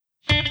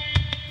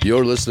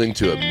You're listening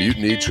to a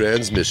Mutiny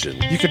Transmission.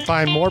 You can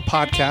find more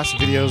podcasts,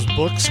 videos,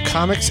 books,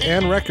 comics,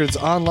 and records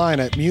online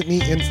at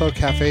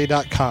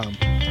mutinyinfocafe.com.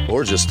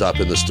 Or just stop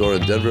in the store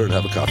in Denver and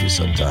have a coffee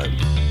sometime.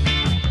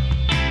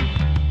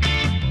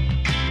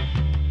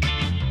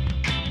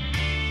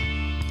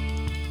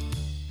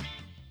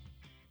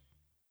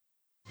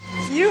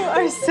 You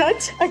are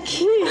such a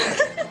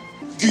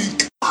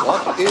geek.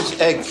 What is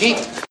a geek?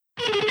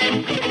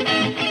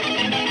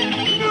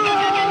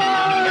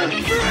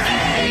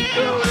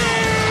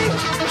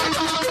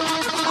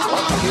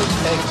 What is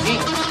a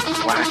geek?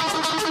 What?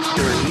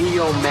 You're a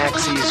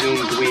neo-maxi zoom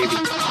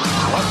dweeby.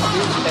 What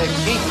is a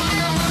geek?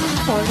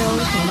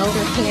 Portals and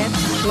overhead,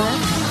 blood,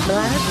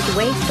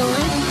 waste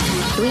storage,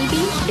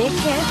 dweeby,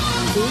 dickhead,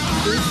 geek.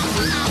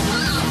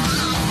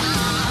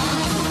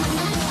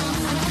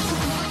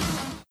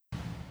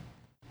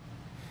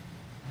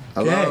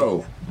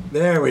 Hello.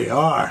 There we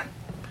are.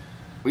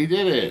 We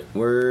did it.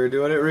 We're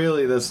doing it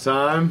really this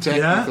time.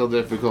 Technical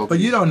difficulties. But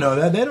you don't know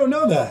that. They don't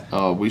know that.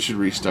 Oh, we should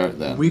restart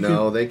that.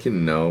 They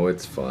can know.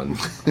 It's fun.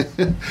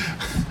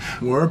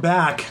 We're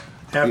back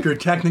after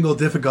technical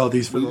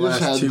difficulties for the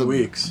last 2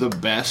 weeks. The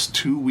best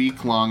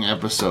 2-week-long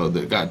episode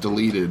that got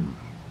deleted.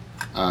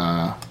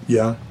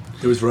 Yeah,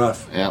 it was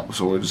rough. Yeah,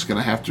 so we're just going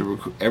to have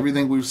to...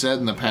 everything we've said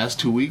in the past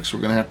 2 weeks, we're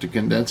going to have to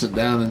condense it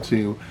down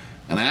into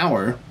an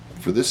hour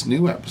for this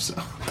new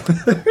episode.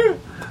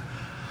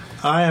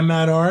 I am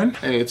Matt Oren.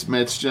 Hey, it's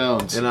Mitch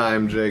Jones. And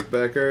I'm Jake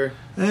Becker.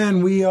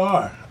 And we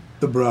are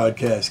the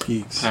Broadcast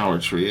Geeks. Power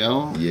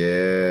Trio.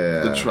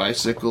 Yeah. The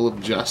Tricycle of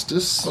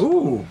Justice.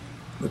 Ooh,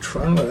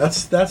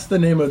 that's the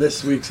name of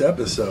this week's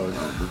episode.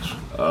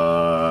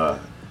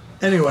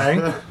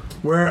 Anyway,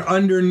 we're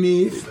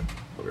underneath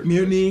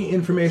Mutiny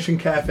Information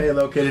Cafe,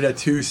 located at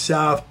 2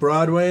 South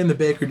Broadway in the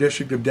Baker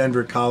District of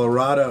Denver,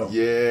 Colorado.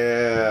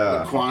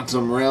 Yeah. The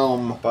Quantum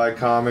Realm. Buy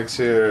comics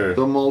here.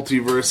 The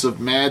Multiverse of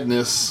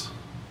Madness.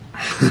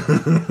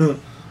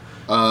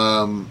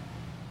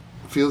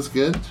 Feels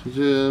good.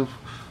 A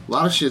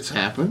lot of shit's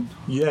happened.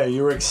 Yeah,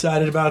 you were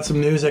excited about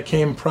some news that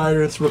came prior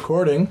to its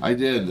recording. I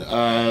did.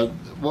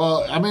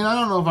 Well, I mean, I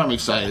don't know if I'm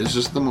excited. It's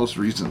just the most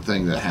recent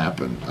thing that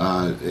happened.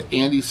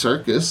 Andy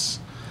Serkis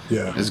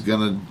is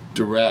going to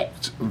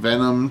direct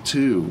Venom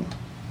 2.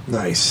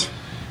 Nice.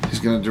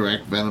 He's going to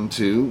direct Venom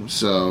 2,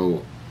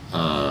 so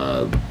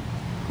I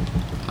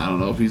don't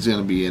know if he's going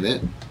to be in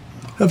it.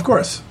 Of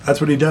course. That's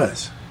what he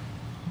does.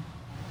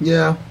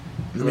 Yeah.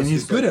 I mean,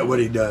 he's good at what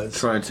he does.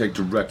 Try and take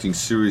directing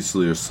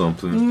seriously or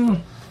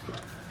something.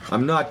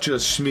 I'm not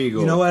just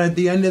Schmeagol. You know what? At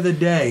the end of the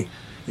day,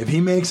 if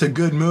he makes a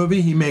good movie,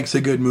 he makes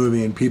a good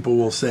movie, and people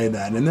will say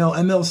that. And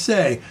they'll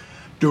say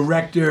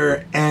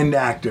director and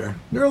actor.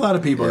 There are a lot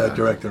of people that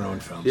direct their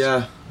own films.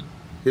 Yeah.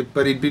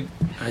 But he'd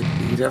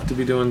have to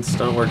be doing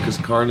stunt work because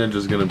Carnage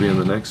is going to be in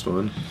the next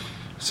one.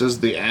 It says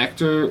the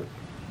actor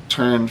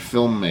turned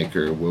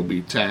filmmaker will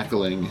be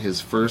tackling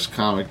his first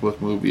comic book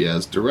movie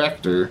as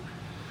director.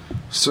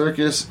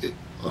 Serkis,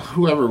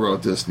 whoever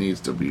wrote this needs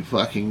to be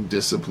fucking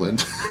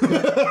disciplined.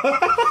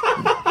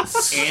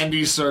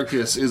 Andy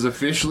Serkis is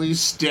officially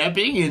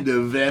stepping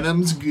into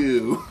Venom's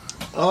goo.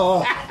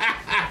 Oh.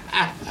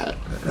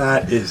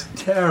 That is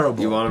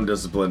terrible. You want him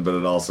disciplined, but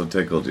it also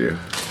tickled you.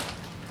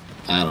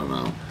 I don't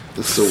know.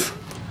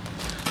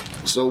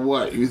 So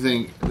what? You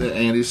think that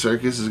Andy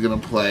Serkis is going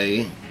to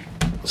play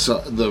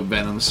the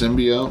Venom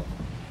symbiote?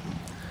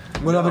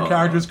 What other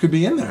characters could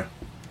be in there?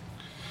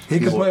 He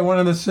could play one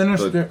of the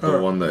Sinister...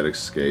 The one that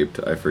escaped.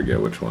 I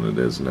forget which one it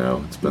is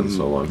now. It's been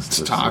so long since...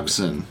 It's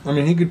Toxin. I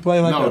mean, he could play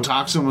like... No,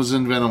 Toxin was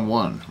in Venom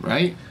 1,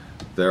 right?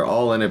 They're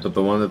all in it, but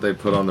the one that they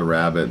put on the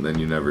rabbit and then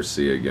you never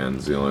see again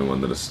is the only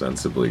one that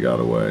ostensibly got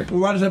away.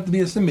 Well, why does it have to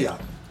be a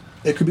symbiote?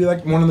 It could be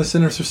like one of the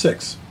Sinister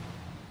Six.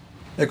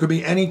 It could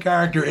be any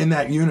character in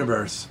that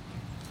universe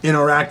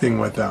interacting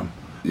with them.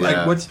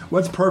 Yeah. Like,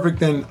 what's perfect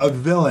than a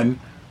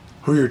villain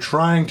who you're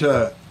trying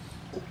to...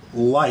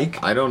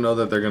 like. I don't know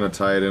that they're going to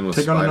tie it in with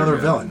Take on Spider-Man. another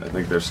villain. I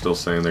think they're still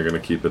saying they're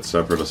going to keep it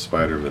separate of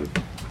Spider-Man.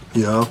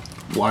 Yeah.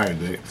 Why are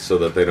they? So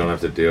that they don't have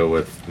to deal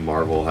with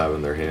Marvel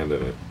having their hand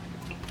in it.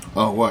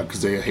 Oh, what?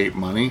 Because they hate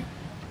money?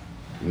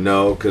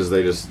 No, because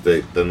then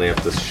they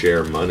have to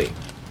share money.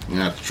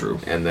 Yeah, that's true.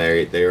 And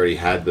they already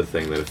had the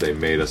thing that if they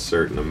made a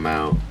certain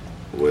amount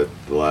with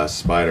the last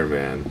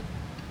Spider-Man,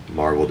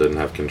 Marvel didn't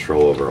have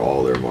control over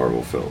all their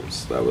Marvel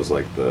films. That was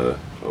like the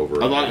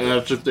over. I thought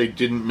that's if they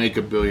didn't make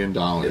 $1 billion.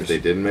 If they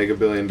didn't make $1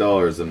 billion,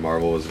 then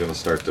Marvel was going to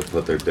start to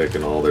put their dick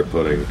in all their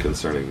pudding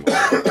concerning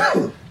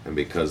Marvel. And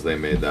because they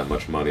made that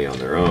much money on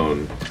their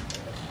own,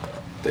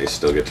 they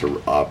still get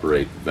to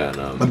operate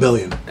Venom. $1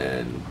 billion.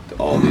 And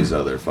all these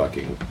other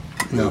fucking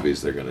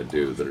movies they're going to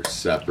do that are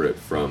separate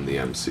from the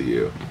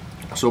MCU.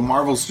 So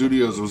Marvel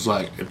Studios was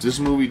like, if this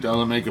movie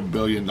doesn't make $1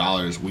 billion,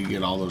 we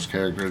get all those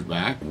characters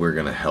back. We're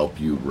going to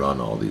help you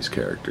run all these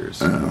characters.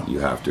 You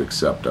have to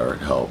accept our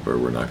help, or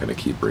we're not going to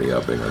keep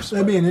re-upping our stuff.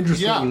 That'd be an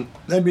interesting.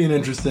 That'd be an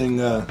interesting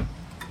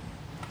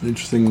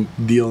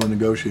deal to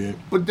negotiate.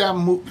 But that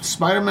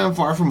Spider-Man: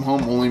 Far From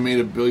Home only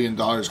made $1 billion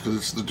because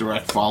it's the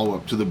direct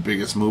follow-up to the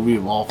biggest movie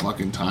of all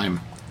fucking time,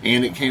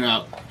 and it came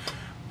out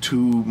 2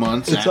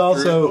 months It's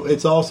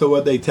also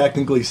what they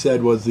technically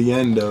said was the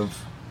end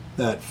of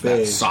that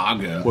phase. that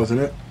saga. Wasn't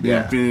it?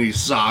 The Infinity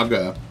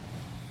Saga.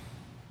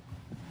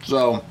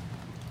 So,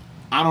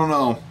 I don't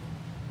know.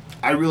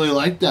 I really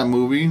liked that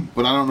movie,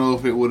 but I don't know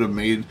if it would have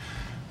made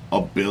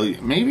 $1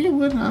 billion. Maybe it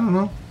would. I don't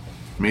know.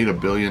 Made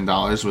 $1 billion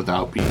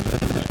without being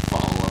that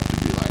follow-up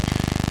to be like,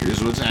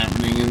 here's what's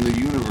happening in the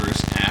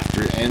universe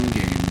after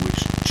Endgame, which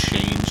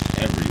changed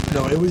everything.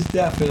 No, it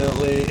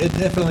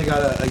definitely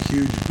got a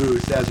huge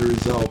boost as a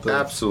result of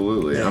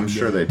Absolutely. I'm Endgame.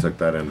 sure they took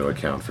that into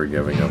account for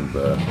giving them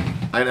the...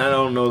 I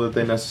don't know that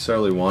they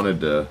necessarily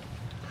wanted to...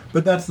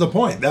 But that's the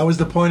point. That was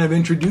the point of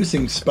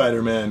introducing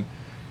Spider-Man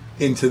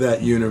into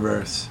that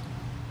universe.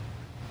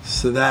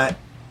 So that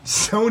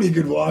Sony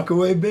could walk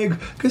away big.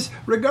 Because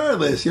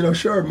regardless,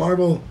 sure,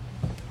 Marvel...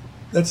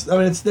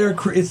 it's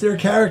their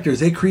characters.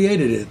 They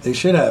created it. They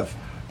should have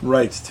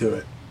rights to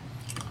it.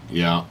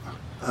 Yeah.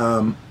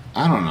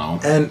 I don't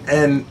know.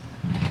 And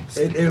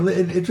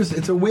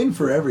it's a win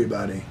for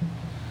everybody.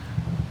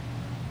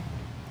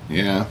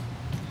 Yeah.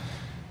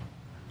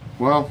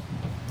 Well,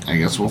 I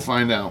guess we'll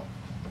find out.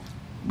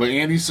 But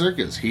Andy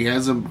Serkis,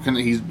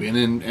 he's been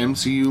in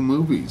MCU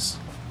movies.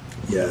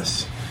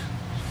 Yes.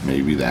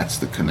 Maybe that's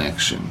the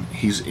connection.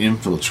 He's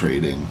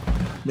infiltrating.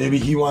 Maybe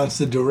he wants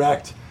to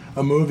direct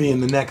a movie in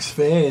the next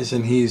phase,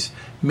 and he's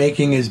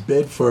making his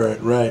bid for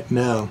it right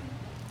now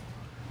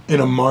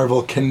in a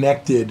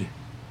Marvel-connected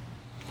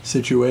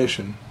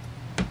situation.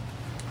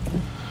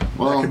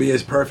 Well, that could be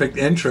his perfect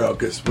intro,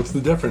 because what's the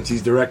difference?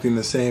 He's directing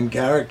the same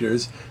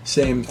characters,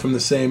 from the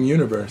same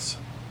universe.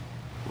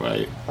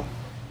 Right.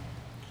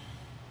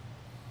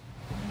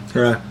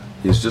 Right.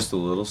 He's just a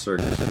little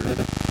circus.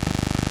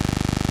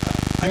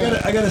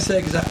 I gotta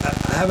say, because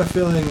I have a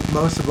feeling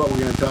most of what we're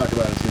going to talk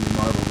about is going to be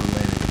Marvel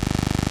related.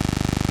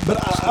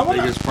 But I want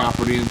biggest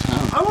property in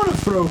town. I want to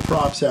throw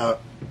props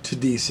out to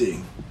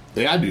DC.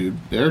 Yeah, dude,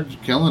 they're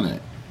killing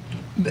it.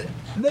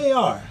 They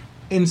are,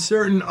 in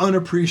certain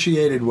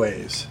unappreciated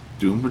ways.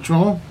 Doom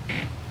Patrol?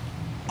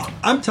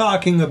 I'm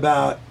talking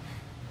about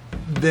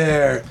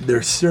their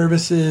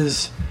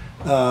services,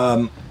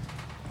 their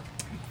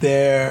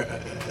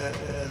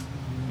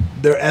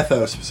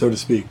ethos, so to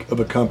speak, of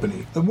a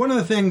company. And one of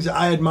the things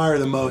I admire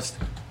the most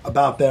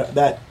about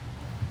that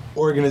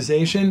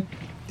organization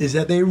is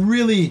that they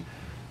really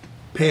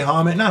pay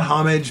homage, not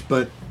homage,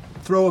 but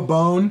throw a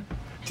bone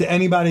to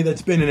anybody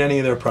that's been in any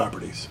of their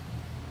properties.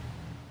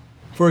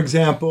 For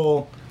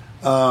example,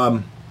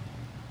 that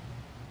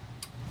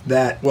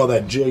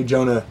J.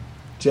 Jonah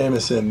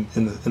Jameson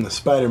in the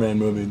Spider-Man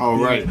movie.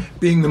 Oh, right.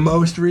 Being the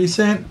most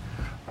recent,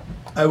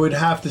 I would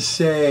have to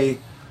say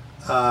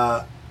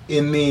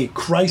in the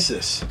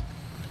Crisis,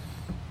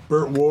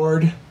 Burt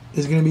Ward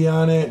is going to be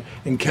on it,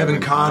 and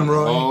Kevin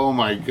Conroy. Oh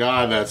my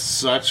God, that's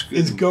such good.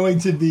 It's going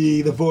to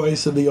be the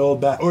voice of the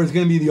old or it's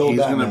going to be the old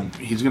Batman.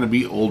 He's going to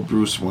be old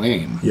Bruce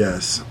Wayne.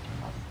 Yes.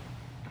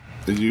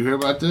 Did you hear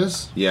about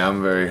this? Yeah,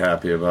 I'm very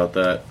happy about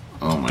that.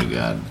 Oh my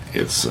God,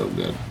 it's so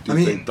good. Do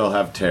you think they'll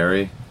have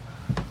Terry?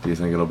 Do you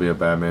think it'll be a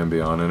Batman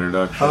Beyond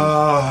introduction?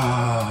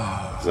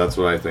 That's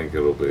what I think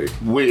it'll be.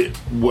 Wait,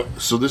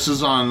 what? So this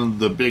is on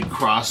the big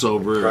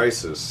crossover.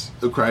 Crisis.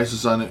 The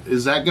Crisis on it.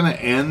 Is that going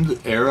to end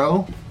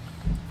Arrow?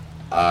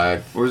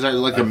 Or is that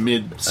like a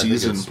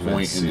mid-season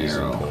point in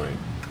Arrow?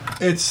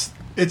 It's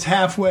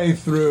halfway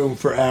through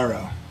for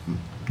Arrow.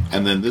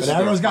 And then this.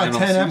 But Arrow's got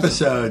 10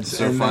 episodes,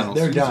 and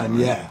they're done.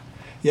 Right?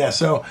 Yeah.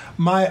 So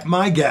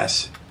my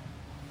guess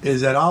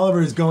is that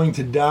Oliver is going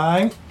to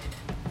die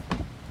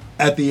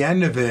at the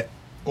end of it,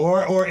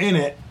 or in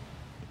it,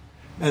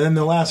 and then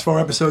the last 4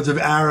 episodes of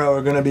Arrow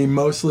are going to be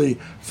mostly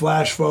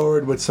flash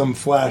forward with some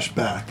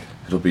flashback.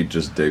 It'll be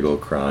just Diggle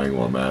crying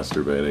while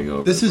masturbating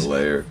over the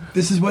layer.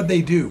 This is what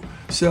they do.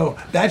 So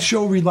that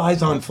show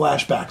relies on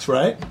flashbacks,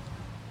 right?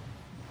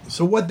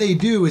 So what they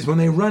do is when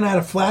they run out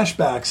of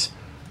flashbacks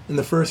in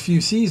the first few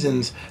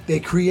seasons,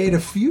 they create a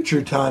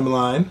future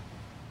timeline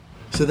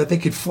so that they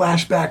could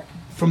flash back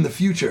from the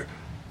future.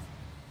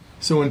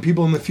 So when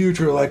people in the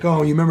future are like,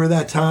 oh, you remember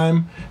that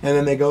time? And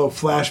then they go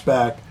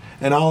flashback,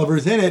 and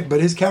Oliver's in it,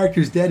 but his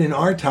character's dead in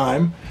our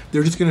time.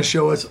 They're just going to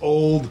show us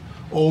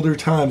older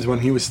times when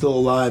he was still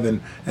alive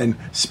and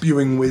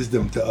spewing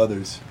wisdom to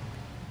others.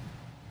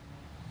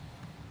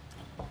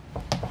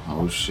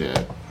 Oh,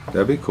 shit.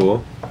 That'd be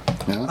cool.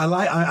 Yeah.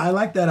 I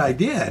like that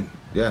idea.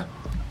 Yeah.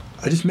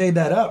 I just made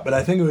that up, but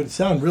I think it would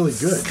sound really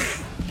good.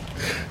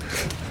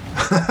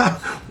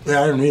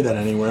 Yeah, I didn't read that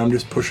anywhere. I'm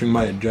just pushing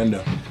my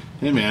agenda.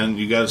 Hey, man,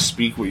 you got to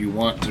speak what you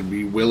want to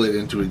will it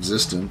into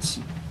existence.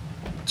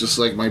 Just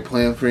like my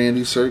plan for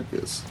Andy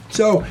Serkis.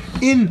 So,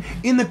 in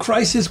the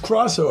Crisis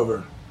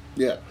crossover,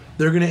 yeah,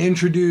 they're going to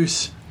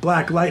introduce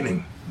Black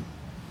Lightning.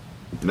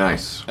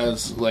 Nice.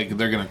 As like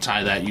they're going to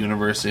tie that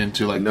universe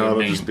into like no, their it'll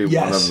main... just be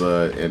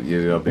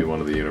it'll be one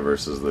of the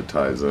universes that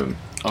ties in.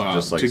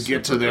 Just like to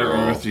get to their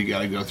Earth, you got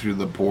to go through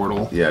the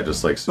portal. Yeah,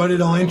 just like. But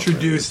it'll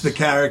introduce the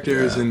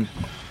characters and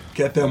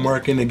get them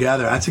working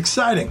together. That's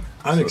exciting.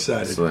 I'm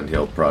excited. So then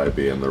he'll probably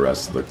be in the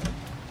rest of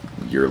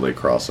the yearly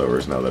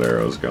crossovers now that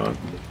Arrow's gone.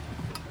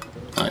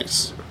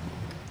 Nice.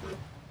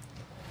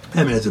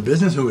 I mean, as a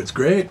business move, it's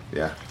great.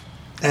 Yeah.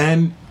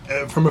 And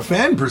from a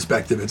fan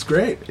perspective, it's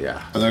great.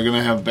 Yeah. And they're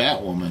gonna have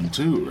Batwoman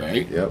too,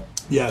 right? Yep.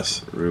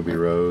 Yes. Ruby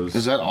Rose.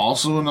 Is that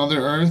also another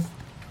Earth?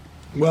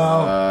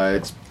 Well,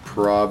 It's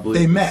probably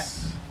they met.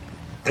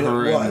 And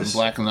Her it and was.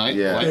 Black Knight.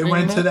 Yeah. They Lightning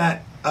went in to it?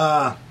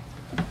 that.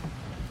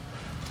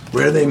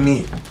 Where they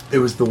meet? It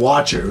was The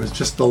Watcher. It was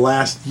just the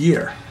last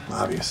year,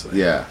 obviously.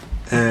 Yeah.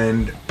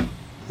 And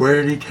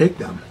where did he take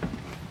them?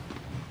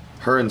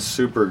 Her and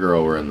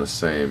Supergirl were in the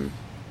same.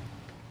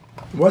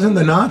 It wasn't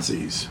the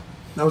Nazis.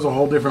 That was a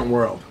whole different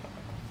world.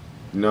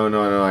 No,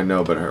 I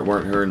know, but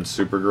weren't her and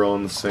Supergirl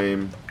in the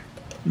same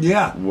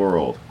Yeah,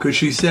 world? because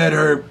she said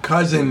her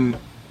cousin.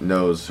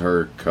 Knows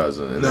her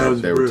cousin, and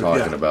Knows they were Ruby,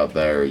 talking yeah. about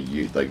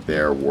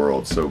their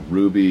world. So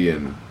Ruby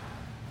and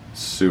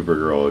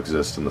Supergirl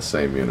exist in the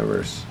same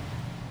universe.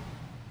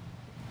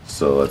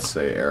 So let's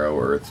say Arrow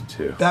Earth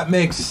 2. That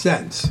makes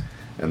sense.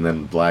 And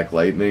then Black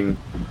Lightning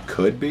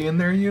could be in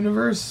their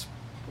universe.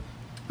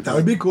 That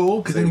would be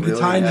cool because then you could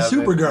tie into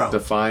Supergirl.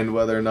 Defined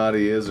whether or not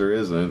he is or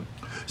isn't.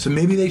 So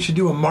maybe they should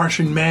do a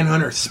Martian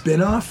Manhunter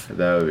spin-off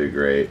That would be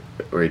great.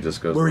 Where he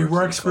just goes. where he in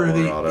works for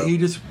Colorado. he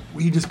just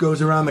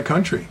goes around the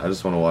country. I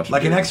just want to watch him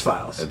Like be in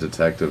X-Files. a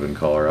detective in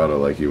Colorado,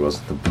 like he was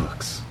in the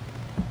books.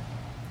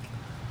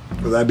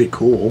 Well, that'd be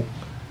cool.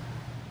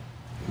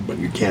 But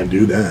you can't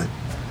do that.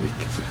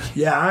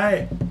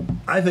 Yeah,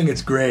 I think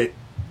it's great.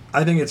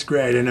 I think it's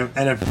great. And if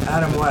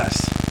Adam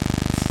West,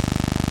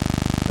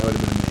 that would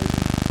have been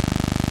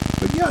amazing.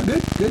 But yeah,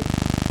 good.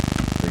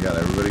 They got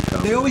everybody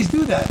coming. They always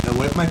do that, though.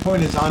 My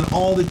point is, on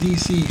all the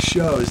DC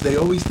shows, they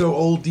always throw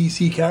old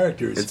DC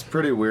characters. It's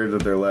pretty weird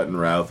that they're letting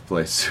Routh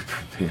play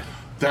Superman.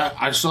 That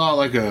I saw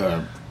like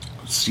a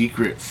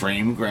secret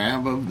frame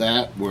grab of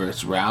that where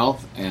it's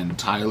Ralph and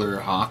Tyler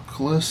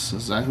Hoechlin.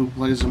 Is that who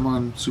plays him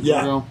on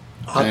Supergirl?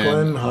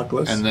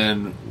 Hoechlin. And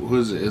then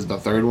is the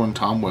third one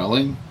Tom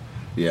Welling?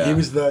 Yeah, He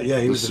was the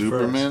first.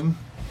 Superman.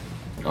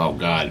 Oh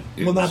God!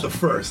 Well, not the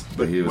first,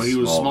 but he was, When he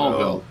was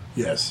Smallville.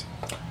 yes.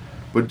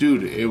 But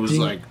dude, it was Dean-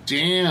 like,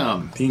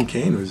 damn, Dean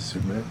Cain was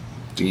Superman.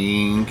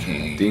 Dean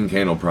Cain. Dean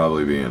Cain will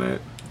probably be in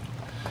it.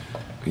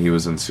 He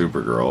was in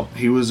Supergirl.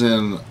 He was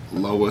in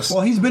Lois.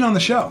 Well, he's been on the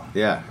show.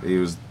 Yeah, he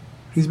was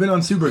He's been on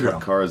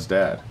Supergirl. Kara's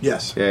dad.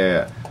 Yes.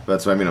 Yeah.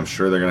 That's what I mean. I'm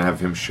sure they're gonna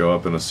have him show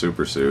up in a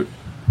super suit.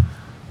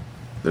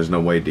 There's no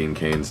way Dean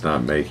Cain's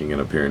not making an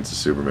appearance as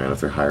Superman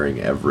if they're hiring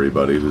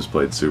everybody who's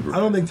played Superman. I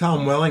don't think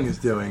Tom Welling is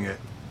doing it.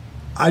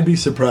 I'd be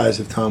surprised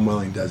if Tom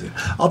Welling does it.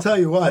 I'll tell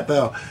you what,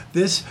 though.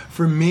 This,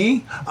 for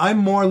me, I'm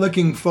more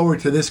looking forward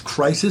to this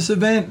Crisis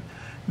event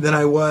than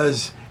I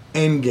was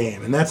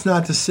Endgame. And that's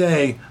not to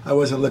say I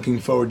wasn't looking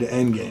forward to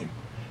Endgame.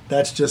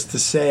 That's just to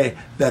say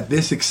that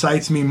this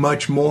excites me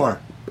much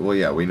more. Well,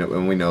 yeah, we know,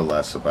 and we know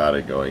less about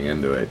it going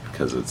into it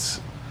because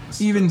it's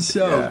Even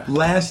so, yeah.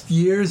 last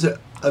year's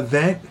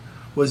event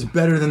was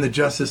better than the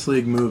Justice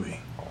League movie.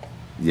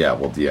 Yeah,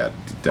 well, yeah,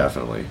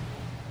 definitely.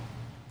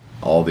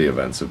 All the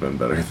events have been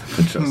better than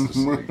the Justice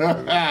League movie,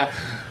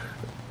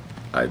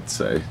 I'd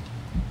say.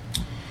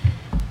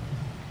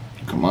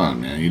 Come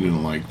on, man! You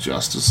didn't like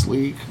Justice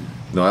League?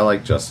 No, I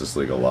like Justice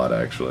League a lot,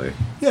 actually.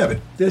 Yeah, but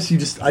this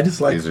I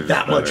just like These are just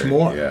that much better,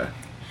 more. Yeah.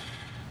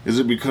 Is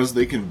it because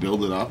they can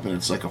build it up and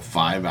it's like a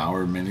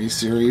 5-hour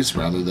miniseries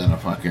rather than a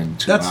fucking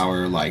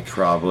 2-hour like?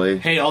 Probably.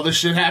 Hey, all this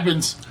shit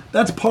happens.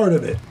 That's part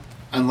of it.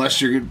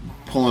 Unless you're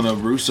pulling a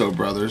Russo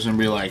brothers and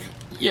be like,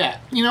 yeah,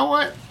 you know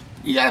what?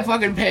 You gotta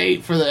fucking pay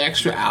for the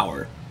extra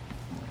hour.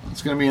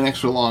 It's gonna be an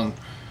extra long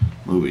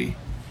movie.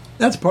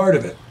 That's part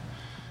of it.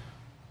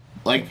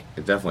 Like,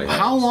 It definitely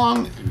how helps.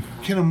 long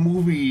can a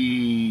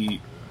movie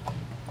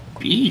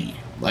be?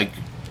 Like,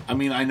 I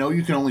mean, I know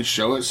you can only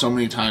show it so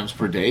many times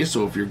per day,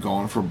 so if you're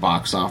going for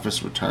box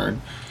office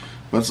return,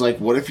 but it's like,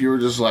 what if you were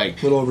just like,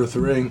 A little over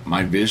 3.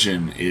 my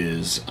vision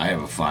is I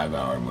have a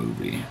 5-hour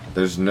movie.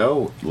 There's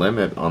no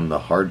limit on the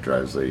hard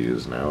drives they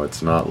use now.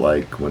 It's not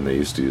like when they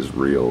used to use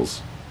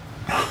reels.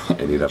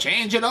 And you'd have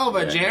Change it over,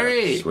 you'd have to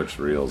Jerry! switch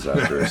reels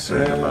after a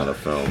certain amount of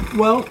film.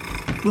 Well,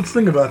 let's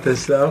think about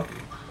this, though.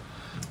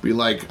 Be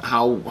like,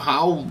 how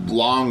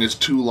long is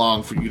too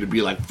long for you to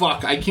be like,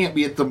 fuck, I can't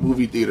be at the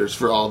movie theaters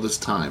for all this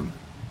time?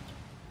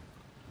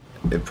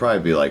 It'd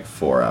probably be like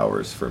 4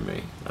 hours for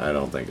me. I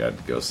don't think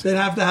I'd go see They'd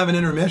have to have an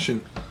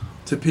intermission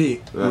to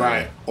pee.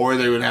 Right. Or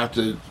they would have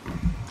to...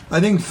 I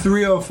think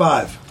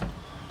 3:05.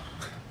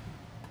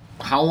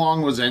 How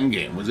long was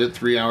Endgame? Was it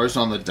 3 hours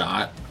on the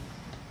dot?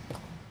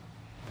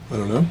 I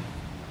don't know.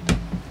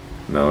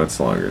 No, it's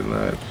longer than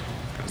that.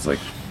 It's like,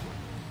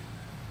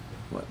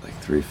 what, like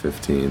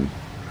 3:15?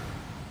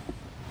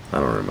 I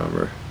don't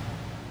remember.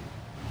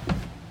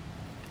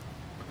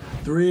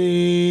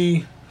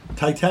 3.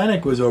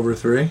 Titanic was over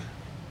 3.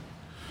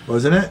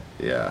 Wasn't it?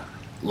 Yeah.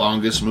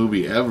 Longest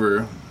movie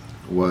ever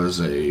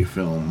was a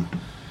film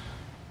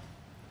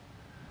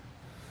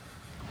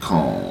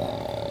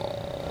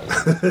called...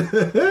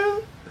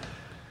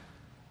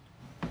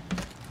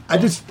 I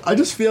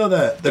just feel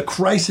that the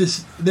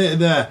crisis,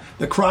 the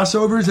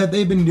crossovers that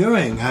they've been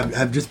doing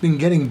have just been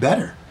getting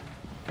better.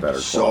 Better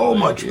So quality,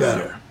 much yeah.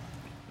 better.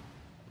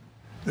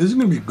 This is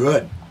going to be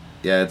good.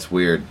 Yeah, it's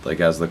weird. Like,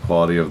 as the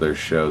quality of their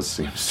shows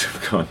seems to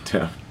have gone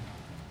down,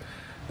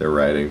 their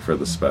writing for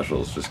the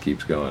specials just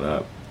keeps going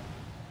up.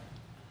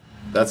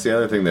 That's the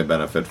other thing they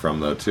benefit from,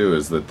 though, too,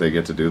 is that they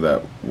get to do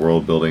that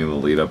world building in the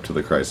lead up to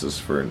the crisis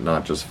for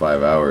not just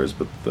 5 hours,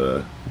 but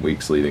the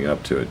weeks leading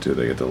up to it, too.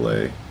 They get to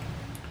lay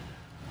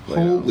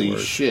Holy work.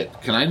 shit.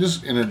 Can I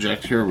just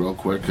interject here real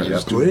quick? I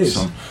just do please.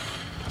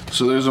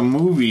 So there's a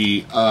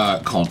movie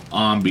called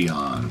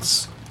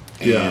Ambiance.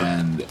 Yeah.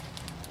 And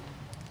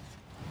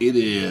it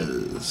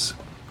is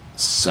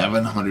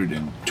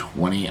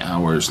 720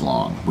 hours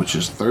long, which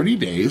is 30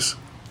 days.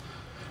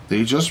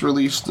 They just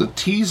released the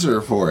teaser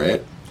for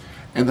it.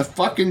 And the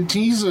fucking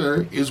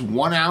teaser is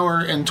 1 hour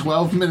and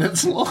 12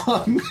 minutes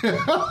long.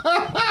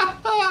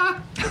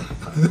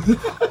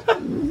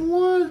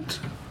 What?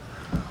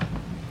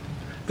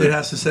 It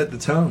has to set the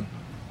tone.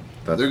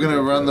 They're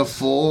gonna run the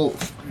full.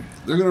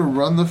 They're gonna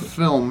run the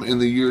film in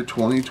the year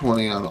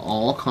 2020 on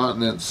all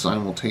continents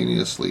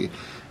simultaneously.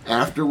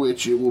 After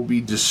which it will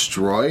be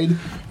destroyed.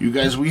 You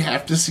guys, we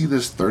have to see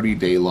this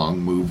 30-day long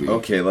movie.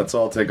 Okay, let's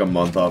all take a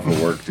month off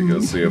of work to go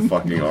see a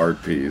fucking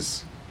art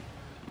piece.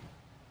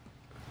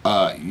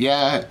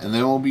 Yeah, and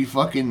then we'll be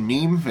fucking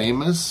meme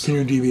famous. Can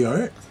you DVR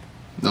it?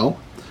 No.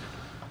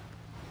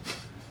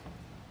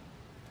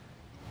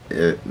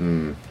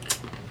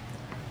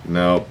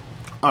 No.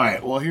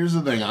 Alright, well, here's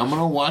the thing. I'm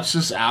gonna watch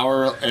this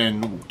hour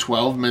and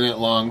 12-minute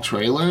long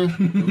trailer.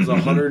 It was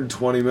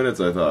 120 minutes,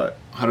 I thought.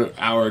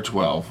 Hour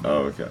 12. Oh,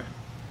 okay.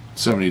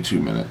 72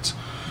 minutes.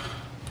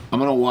 I'm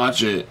gonna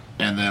watch it,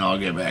 and then I'll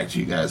get back to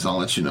you guys. I'll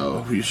let you know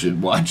if you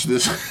should watch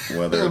this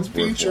Whether it's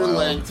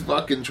feature-length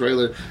fucking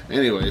trailer.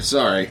 Anyway,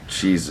 sorry.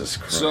 Jesus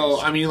Christ.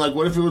 So, I mean, like,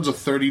 what if it was a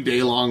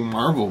 30-day long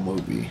Marvel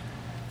movie?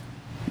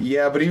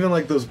 Yeah, but even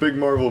like those big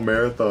Marvel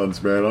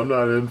marathons, man, I'm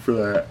not in for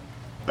that.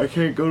 I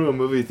can't go to a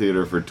movie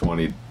theater for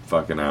 20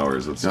 fucking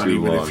hours. It's Not too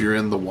even long. if you're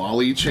in the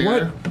Wall-E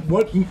chair?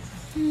 What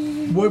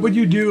would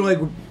you do, like,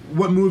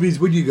 what movies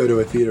would you go to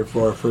a theater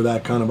for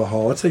that kind of a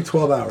haul? Let's say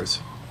 12 hours.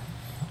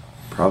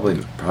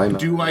 Probably not.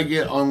 Do I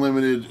get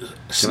unlimited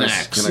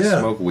snacks? Can I Yeah.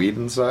 smoke weed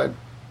inside?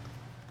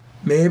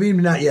 Maybe,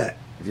 not yet.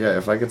 Yeah,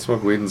 if I could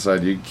smoke weed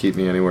inside, you can keep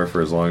me anywhere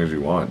for as long as you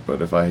want.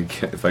 But if I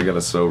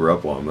gotta sober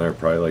up while I'm there,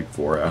 probably like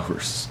 4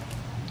 hours.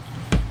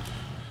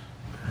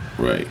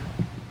 Right.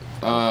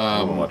 I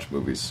don't watch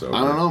movies sober.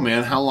 I don't know,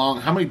 man. How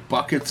many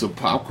buckets of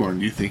popcorn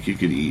do you think you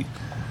could eat?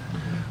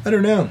 I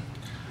don't know.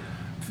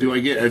 Do I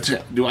get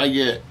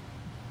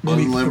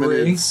Maybe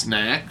unlimited 3?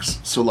 snacks?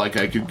 So, like,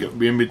 I could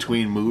be in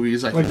between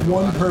movies. I Like could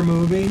one per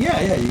movie?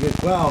 Yeah, you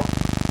get, well,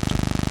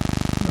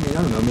 I mean,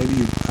 I don't know,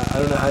 maybe I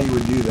don't know how you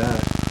would do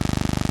that.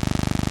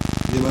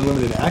 You have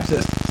unlimited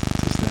access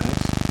to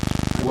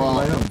snacks. Well,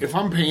 I know. if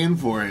I'm paying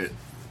for it,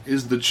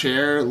 is the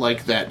chair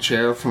like that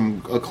chair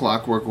from A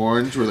Clockwork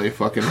Orange where they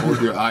fucking hold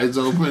your eyes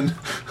open,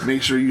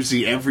 make sure you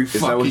see every Is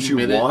fucking that what you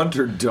minute? want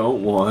or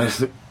don't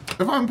want?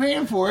 If I'm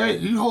paying for it,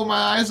 you hold my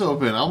eyes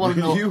open. I want to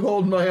know. You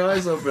hold my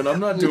eyes open. I'm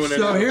not doing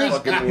So any here's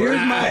fucking work.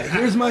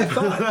 my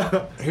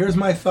thought. Here's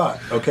my thought,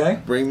 okay?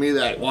 Bring me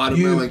that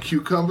watermelon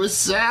cucumber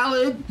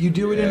salad. You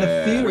do it in a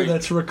Yeah. theater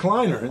that's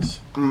recliners,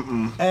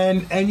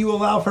 and you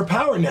allow for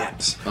power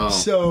naps. Oh.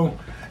 So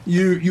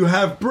you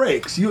have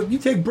breaks. You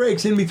take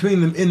breaks in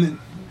between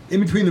in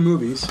between the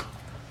movies,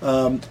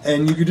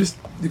 and you could just,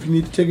 if you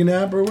need to take a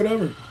nap or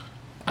whatever.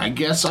 I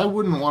guess I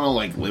wouldn't want to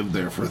like live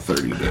there for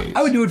 30 days.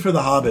 I would do it for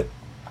The Hobbit,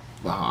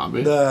 The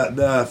Hobbit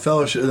the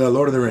Fellowship, the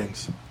Lord of the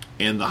Rings.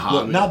 and The Look,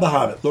 Hobbit. not The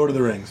Hobbit, Lord of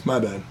the Rings. My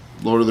bad.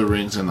 Lord of the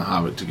Rings and The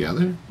Hobbit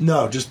together.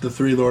 No, just the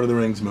 3 Lord of the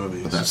Rings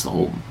movies. But that's the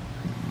whole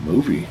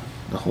movie,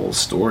 the whole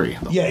story.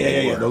 The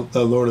Yeah. lore.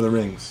 The Lord of the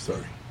Rings.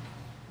 Sorry.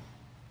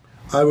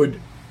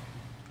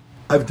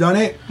 I've done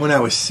it when I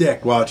was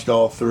sick. Watched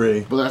all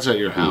 3. But that's at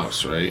your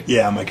house, right?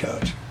 Yeah, on my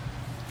couch.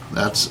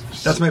 That's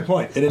My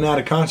point. In and out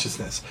of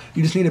consciousness.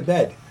 You just need a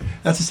bed.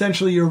 That's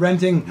essentially you're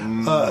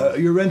renting.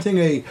 You're renting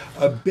a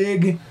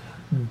big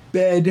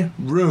bed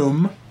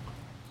room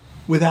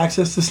with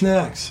access to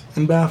snacks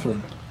and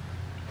bathroom.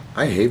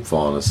 I hate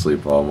falling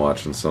asleep while I'm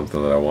watching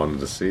something that I wanted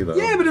to see, though.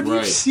 Yeah, but if Right.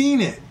 you've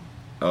seen it,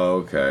 Oh,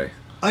 okay.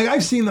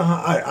 I've seen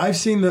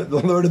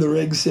the Lord of the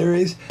Rings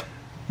series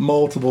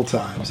multiple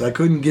times. I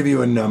couldn't give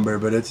you a number,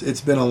 but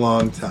it's been a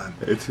long time.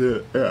 It's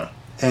it. Yeah.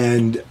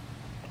 And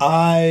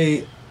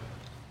I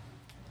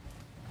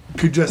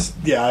could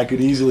I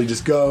could easily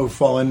just go,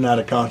 fall in and out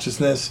of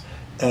consciousness,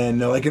 and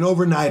like an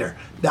overnighter.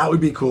 That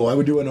would be cool. I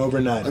would do an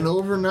overnighter. an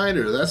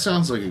overnighter. That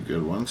sounds like a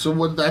good one. So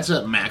what? That's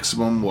at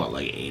maximum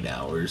like 8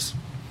 hours.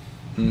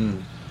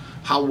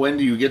 When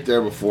do you get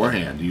there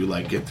beforehand? Do you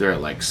like get there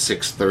at like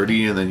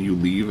 6:30 and then you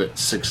leave at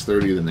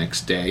 6:30 the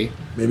next day?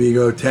 Maybe you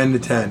go 10 to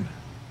 10.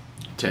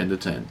 10 to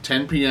 10.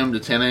 10 p.m. to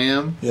 10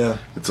 a.m.? Yeah,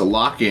 It's a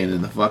lock-in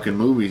in the fucking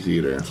movie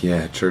theater.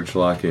 Yeah, church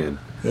lock-in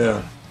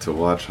yeah. to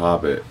watch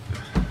Hobbit.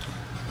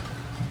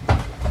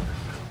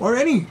 Or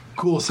any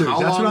cool series. How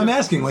That's what long- I'm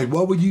asking. Like,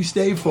 what would you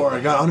stay for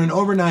on an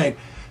overnight?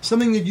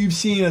 Something that you've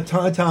seen a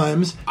ton of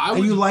times I and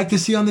would- you like to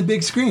see on the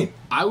big screen.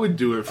 I would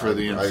do it for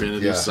the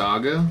Infinity yeah.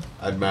 Saga.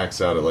 I'd max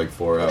out at like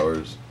 4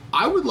 hours.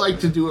 I would like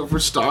to do it for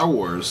Star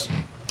Wars.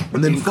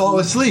 And then fall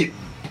asleep.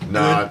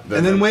 Nah,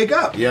 and then wake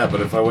up. Yeah,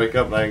 but if I wake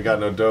up and I ain't got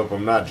no dope,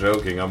 I'm not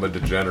joking. I'm a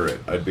degenerate.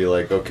 I'd be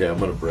like, okay, I'm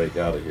gonna break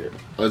out of here.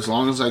 As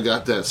long as I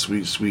got that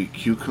sweet, sweet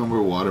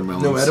cucumber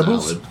watermelon No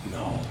edibles? salad.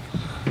 No.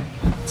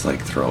 It's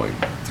like throwing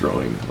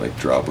like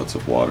droplets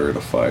of water at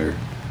a fire.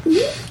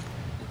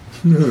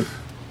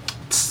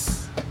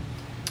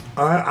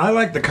 I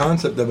like the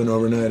concept of an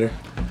overnighter.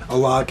 A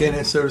lock in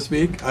it, so to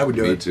speak. I would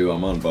do Me it. too.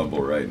 I'm on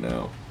Bumble right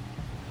now.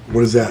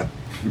 What is that?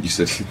 You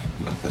said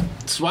nothing.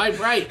 Swipe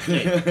right,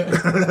 Jake.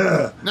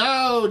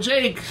 No,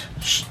 Jake.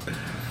 Shh.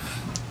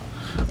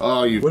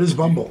 Oh, you. What is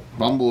Bumble?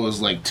 Bumble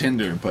is like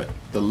Tinder, but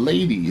the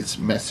ladies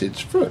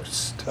message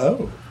first.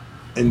 Oh.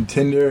 And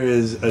Tinder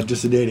is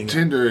just a dating app.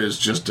 Tinder is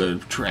just a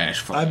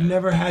trash fire. I've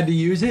never had to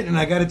use it, and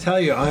I got to tell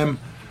you, I'm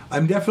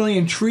definitely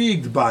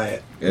intrigued by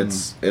it.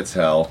 It's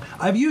hell.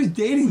 I've used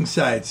dating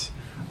sites.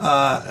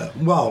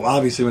 Well,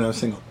 obviously when I was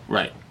single.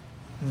 Right.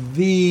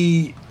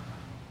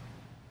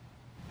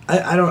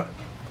 I don't.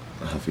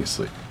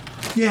 Obviously.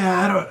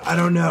 Yeah, I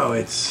don't know.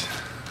 It's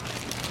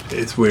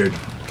weird.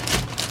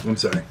 I'm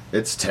sorry.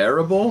 It's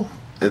terrible.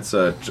 It's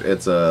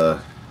a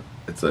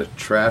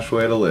trash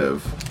way to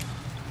live.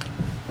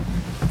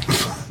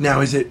 Now,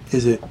 is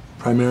it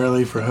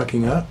primarily for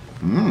hooking up?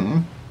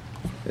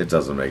 It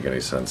doesn't make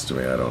any sense to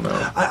me. I don't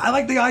know. I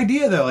like the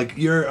idea though. Like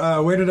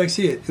where did I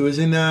see it? It was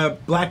in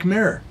Black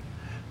Mirror.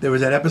 There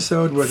was that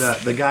episode where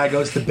the guy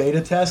goes to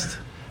beta test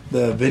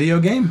the video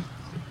game,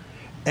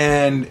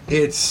 and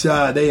it's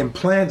they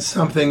implant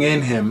something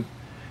in him,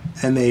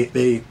 and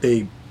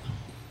they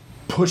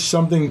push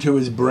something to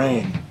his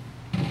brain,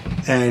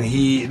 and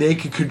they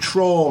could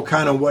control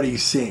kind of what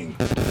he's seeing,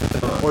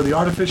 or the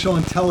artificial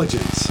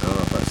intelligence. I don't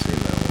know if I've seen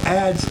that one.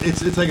 Adds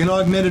it's like an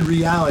augmented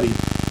reality,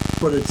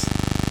 but it's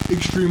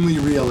extremely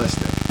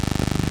realistic,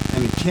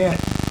 and it can't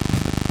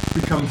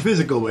become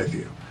physical with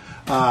you.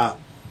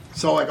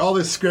 So like all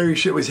this scary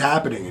shit was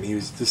happening, and he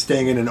was just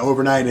staying in an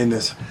overnight in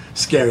this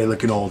scary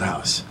looking old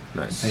house.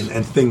 Nice.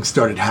 And things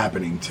started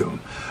happening to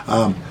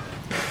him.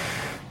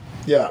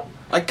 Yeah.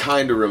 I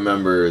kind of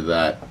remember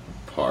that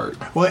part.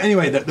 Well,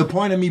 anyway, the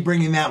point of me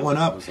bringing that one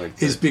up like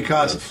is 13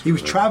 because minutes he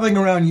was from it. traveling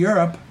around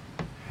Europe,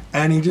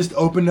 and he just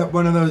opened up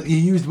he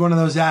used one of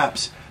those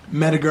apps,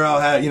 met a girl,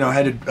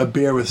 had a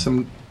beer with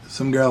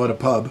some girl at a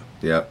pub,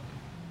 Yep.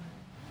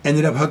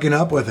 ended up hooking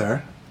up with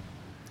her,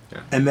 Yeah.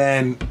 and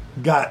then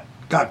got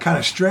kind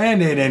of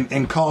stranded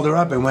and called her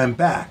up and went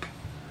back.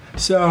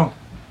 So,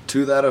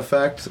 To that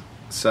effect,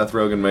 Seth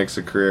Rogen makes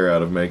a career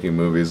out of making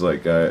movies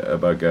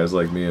about guys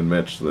like me and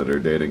Mitch that are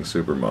dating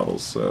supermodels.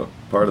 So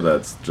part of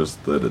that's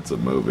just that it's a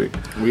movie.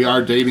 We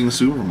are dating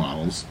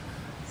supermodels.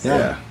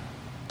 yeah.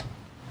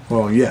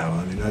 Well, yeah,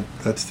 I mean,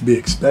 that's to be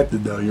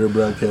expected, though. You're a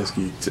broadcast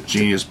geek.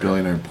 Genius,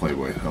 billionaire,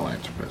 playboy,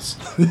 philanthropist.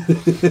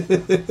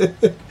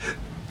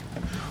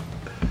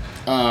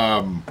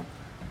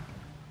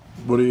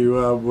 What are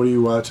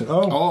you watching?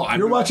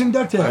 You're watching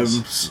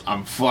DuckTales.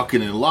 I'm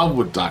fucking in love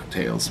with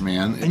DuckTales,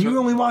 man. And you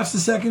only watched the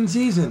second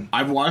season.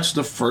 I've watched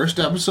the first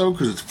episode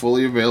because it's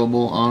fully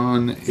available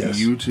on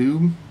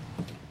YouTube.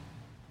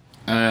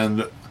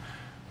 And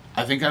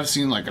I think I've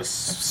seen like a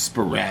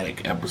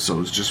sporadic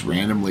episodes just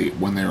randomly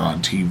when they're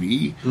on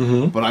TV.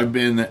 Mm-hmm. But I've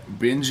been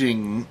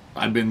binging.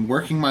 I've been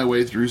working my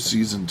way through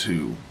season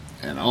 2,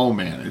 and oh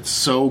man, it's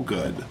so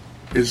good.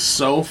 It's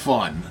so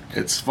fun.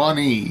 It's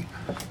funny.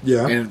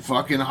 Yeah. And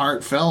fucking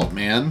heartfelt,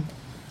 man.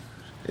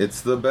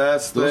 It's the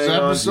best Those thing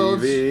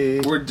episodes on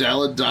TV. where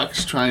Della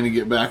Duck's trying to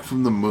get back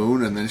from the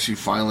moon, and then she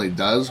finally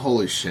does.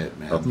 Holy shit,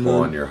 man! A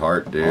pull on your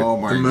heart, dude. Oh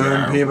my The moon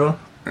god, people.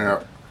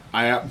 Yeah,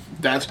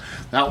 that's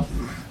that.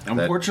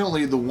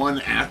 Unfortunately, the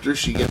one after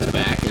she gets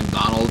back and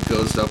Donald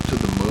goes up to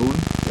the moon.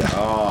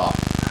 Oh,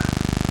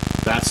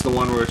 That's the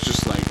one where it's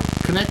just like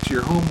connect to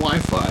your home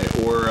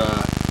Wi-Fi, or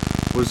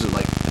was it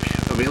like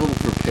available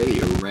for pay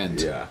or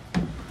rent? yeah.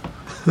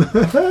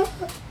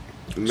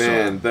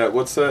 Man,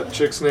 what's that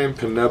chick's name?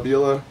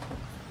 Penumbra?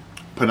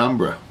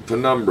 Penumbra,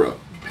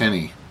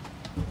 Penny.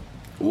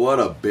 What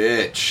a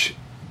bitch.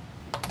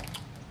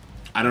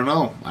 I don't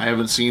know. I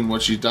haven't seen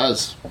what she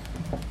does.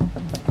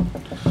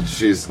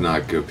 She's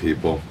not good,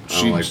 people.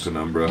 I don't like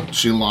Penumbra.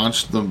 She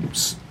launched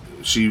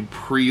She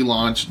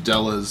pre-launched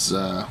Della's.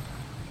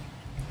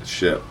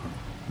 Ship.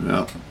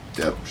 Yeah.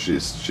 Yep.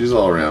 She's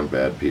all around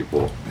bad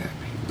people.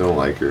 Don't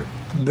like her.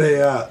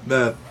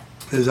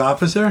 His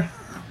officer,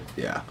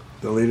 Yeah.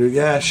 the leader.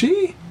 Yeah,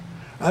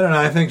 I don't know.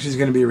 I think she's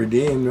going to be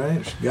redeemed,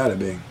 right? She got to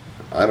be,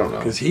 I don't know.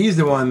 because he's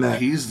the one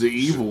that. He's the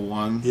evil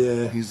one.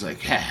 Yeah. He's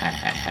like, ha ha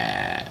ha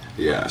ha.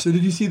 Yeah. So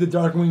did you see the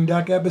Darkwing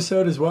Duck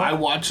episode as well? I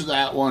watched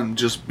that one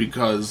just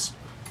because.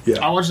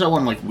 Yeah. I watched that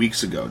one like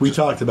weeks ago. We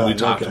talked about it, We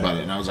talked okay. about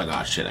it, and I was like,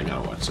 oh shit, I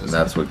gotta watch this. And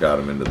that's what got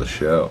him into the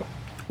show.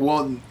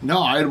 Well,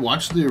 no, I had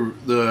watched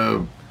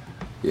the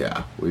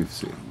Yeah, we've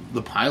seen.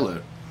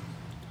 pilot.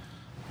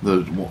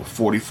 The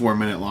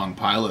 44-minute long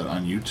pilot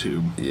on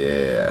YouTube.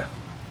 Yeah.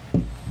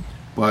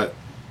 But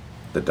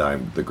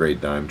The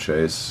Great Dime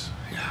Chase.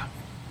 yeah.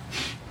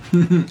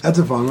 That's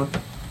a fun one.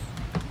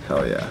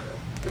 Hell yeah.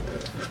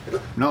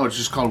 No, it's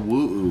just called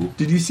Woo-Oo.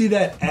 Did you see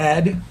that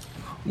ad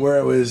where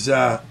it was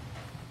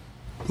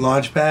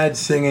Launchpad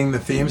singing the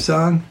theme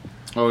song?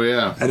 Oh,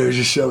 yeah. And it was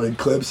just showing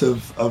clips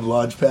of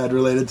Launchpad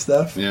related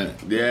stuff? Yeah.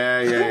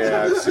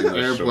 Yeah. I've seen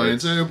those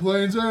Airplanes,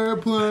 shorts.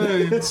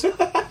 airplanes.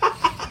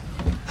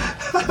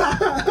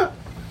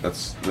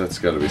 That's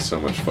got to be so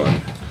much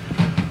fun.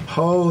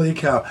 Holy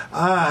cow.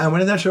 And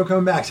when is that show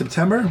coming back?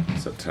 September?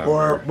 September.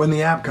 Or when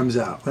the app comes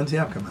out? When's the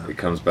app come out? It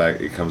comes back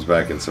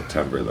in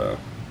September though.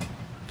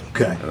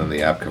 Okay. And then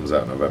the app comes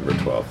out November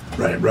 12th.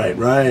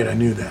 Right. I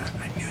knew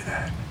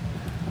that.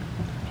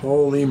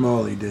 Holy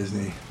moly,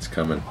 Disney. It's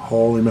coming.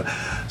 Holy moly.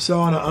 So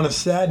on a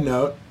sad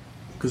note,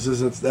 because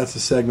that's the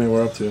segment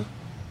we're up to,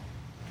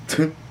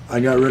 I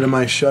got rid of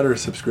my Shudder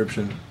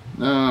subscription.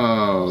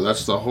 No,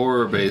 that's the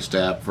horror-based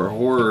app for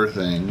horror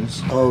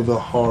things. Oh, the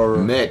horror.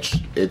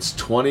 Mitch, it's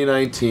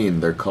 2019.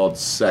 They're called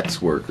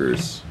sex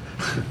workers.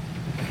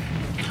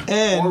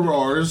 And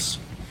Horrors.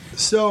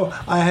 so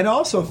I had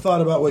also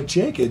thought about what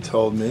Jake had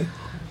told me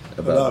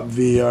about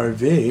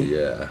VRV.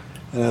 Yeah.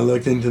 And I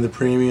looked into the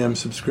premium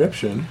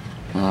subscription.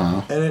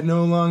 Uh-huh. And it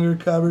no longer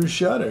covers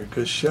Shudder,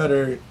 because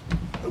Shudder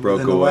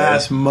Broke in the away.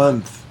 last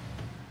month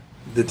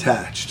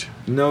detached.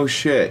 No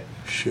shit.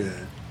 Shit.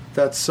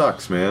 That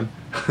sucks, man.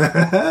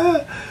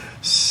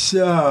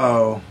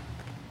 So,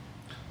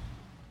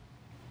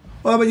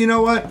 well, but you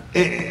know what?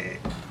 It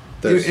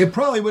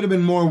probably would have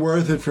been more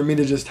worth it for me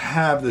to just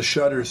have the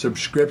Shudder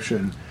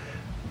subscription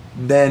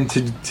than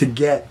to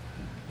get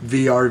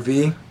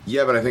VRV.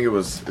 Yeah, but I think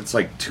it's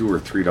like $2 or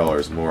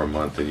 $3 more a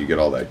month, and you get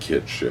all that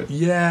kid shit.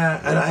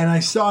 Yeah, and I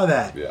saw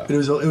that. Yeah. But it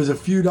was a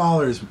few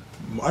dollars.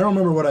 I don't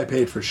remember what I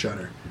paid for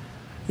Shudder.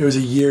 It was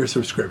a year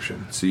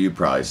subscription. So you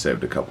probably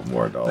saved a couple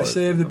more dollars. I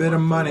saved a bit of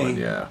money. One,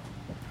 yeah.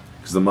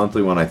 Because the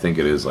monthly one, I think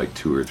it is like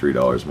 $2 or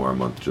 $3 more a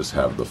month. to Just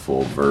have the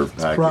full Verve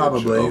package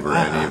probably over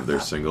any of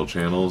their single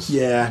channels.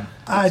 Yeah,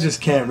 I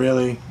just can't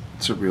really.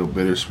 It's a real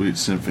bittersweet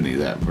symphony,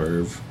 that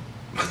Verve.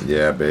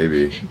 Yeah,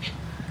 baby.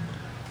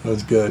 That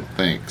was good.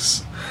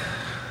 Thanks.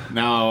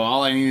 Now,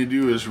 all I need to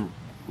do is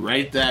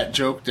write that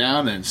joke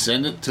down and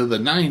send it to the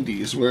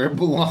 90s where it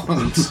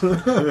belongs.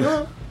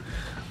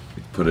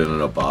 Put it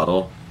in a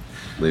bottle.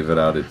 Leave it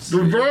out at sea.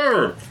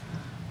 Verve!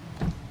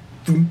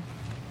 And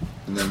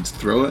then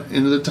throw it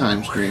into the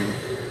time stream.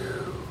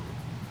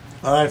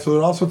 All right, so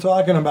we're also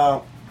talking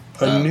about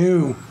a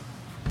new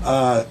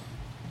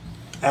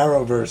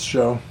Arrowverse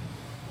show.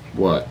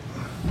 What?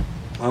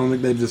 I don't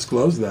think they've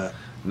disclosed that.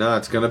 No,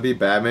 it's going to be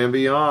Batman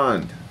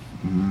Beyond.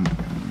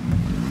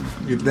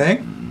 You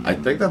think? I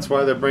think that's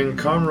why they're bringing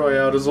Conroy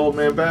out as Old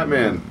Man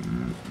Batman.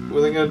 What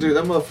are they going to do?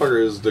 That motherfucker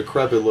is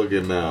decrepit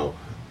looking now.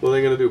 What are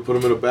they going to do? Put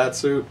him in a bat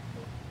suit?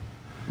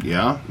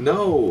 Yeah?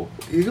 No.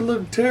 He can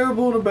look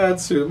terrible in a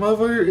bat suit.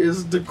 Motherfucker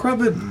is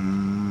decrepit.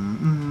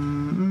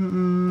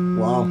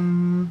 Wow.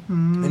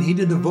 And he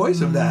did the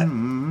voice of that,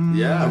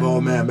 Yeah. of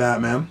Old Man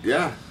Batman.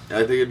 Yeah.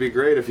 I think it'd be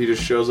great if he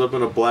just shows up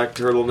in a black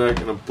turtleneck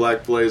and a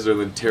black blazer, and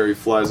then Terry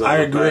flies out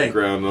I in the agree.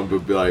 background, and I'm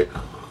gonna be like,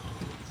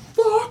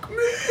 "Fuck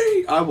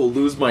me!" I will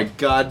lose my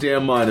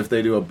goddamn mind if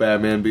they do a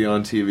Batman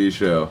Beyond TV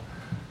show.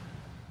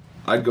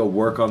 I'd go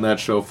work on that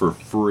show for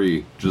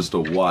free just to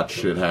watch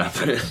shit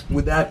happen.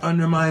 Would that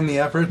undermine the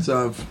efforts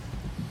of,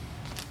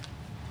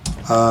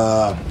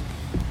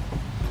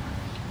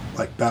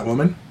 like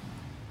Batwoman?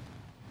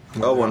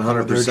 Oh,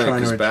 100%, They're trying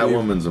because to achieve.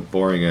 Batwoman's a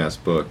boring ass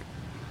book.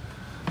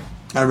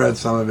 I read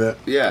some of it.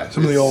 Yeah.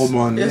 Some of the old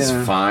ones. It's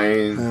yeah.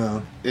 fine.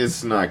 Yeah.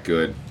 It's not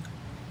good.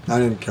 I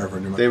didn't care for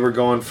it too much. They were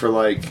going for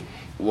like,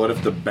 what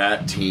if the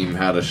Bat Team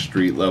had a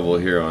street level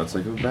hero? And it's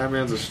like, oh,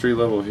 Batman's a street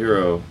level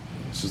hero.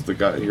 It's just the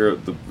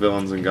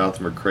villains in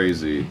Gotham are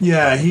crazy.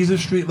 Yeah, he's a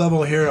street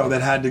level hero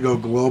that had to go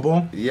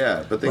global.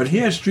 Yeah, but He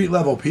has street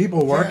level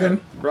people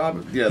working.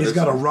 He's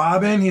got a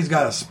Robin. He's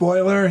got a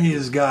Spoiler.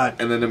 He's got.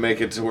 And then to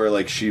make it to where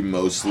like she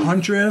mostly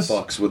Huntress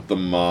fucks with the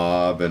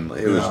mob, and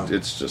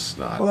it's just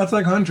not. Well, that's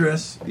like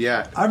Huntress.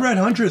 Yeah, I've read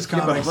Huntress yeah,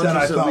 but comics that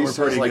I Huntress at thought were least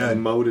has pretty like good.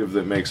 motive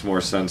that makes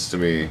more sense to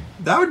me.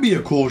 That would be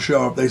a cool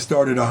show if they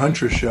started a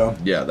Huntress show.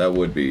 Yeah, that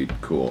would be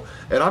cool.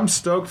 And I'm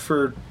stoked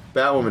for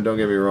Batwoman, don't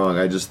get me wrong.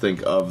 I just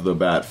think of the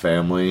Bat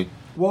family.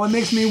 Well, it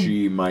makes me.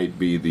 She might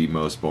be the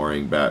most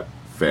boring Bat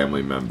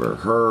family member.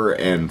 Her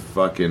and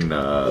fucking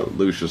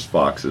Lucius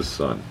Fox's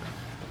son.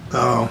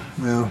 Oh,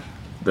 yeah.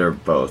 They're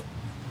both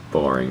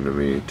boring to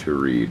me to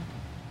read.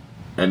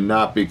 And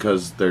not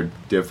because they're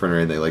different or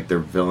anything. Like, their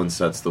villain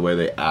sets, the way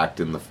they act,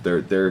 and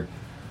their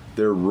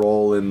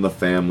role in the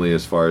family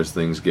as far as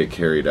things get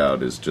carried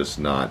out is just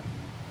not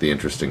the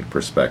interesting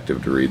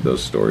perspective to read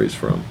those stories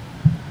from.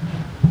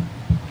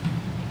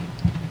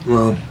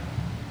 Well,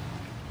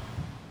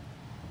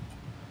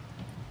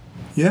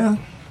 yeah,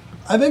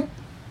 I think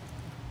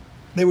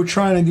they were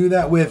trying to do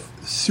that with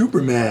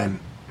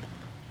Superman,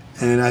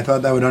 and I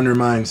thought that would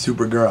undermine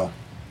Supergirl.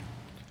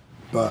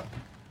 But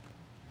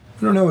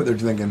I don't know what they're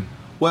thinking.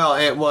 Well,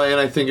 and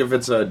I think if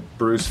it's a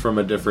Bruce from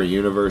a different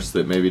universe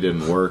that maybe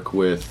didn't work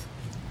with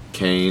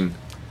Kane,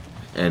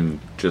 and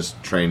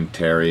just trained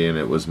Terry, and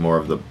it was more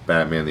of the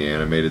Batman the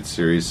Animated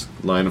Series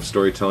line of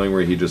storytelling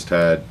where he just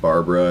had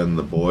Barbara and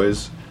the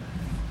boys,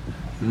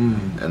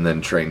 and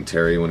then trained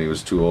Terry when he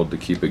was too old to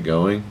keep it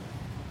going.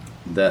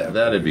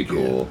 That'd be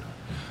cool.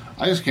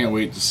 I just can't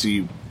wait to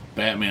see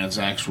Batman's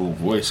actual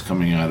voice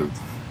coming out of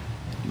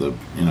the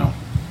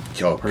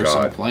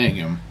person playing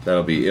him.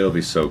 It'll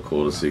be so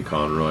cool to see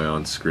Conroy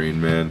on screen,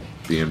 man,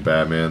 being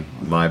Batman.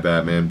 My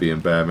Batman being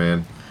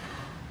Batman.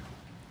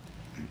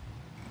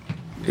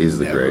 He's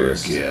the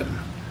greatest. Again.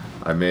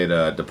 I made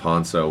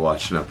DePonso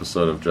watch an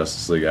episode of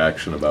Justice League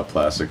Action about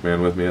Plastic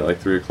Man with me at like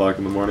 3 o'clock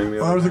in the morning.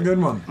 That was a good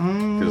one.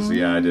 Because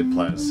I did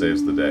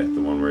Saves the Day,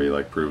 the one where he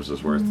like proves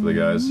his worth to the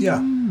guys.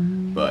 Yeah.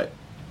 But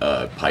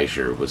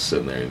Peischer was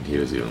sitting there and he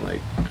was even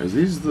like, "Are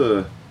these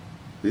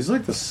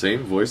like the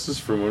same voices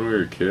from when we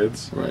were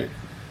kids?" Right.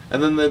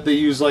 And then they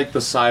use like the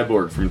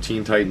Cyborg from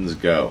Teen Titans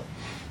Go.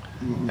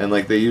 And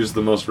like they use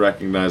the most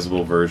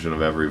recognizable version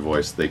of every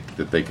voice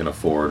that they can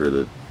afford or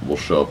that will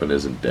show up and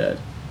isn't dead.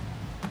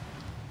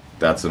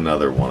 That's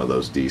another one of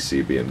those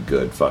DC being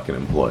good fucking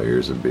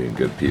employers and being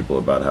good people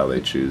about how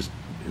they choose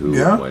who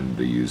and when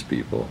to use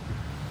people.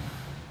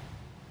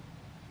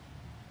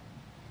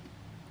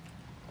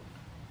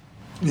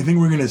 You think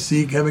we're going to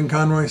see Kevin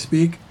Conroy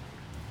speak?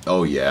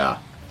 Oh, yeah.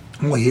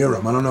 We'll hear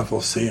him. I don't know if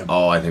we'll see him.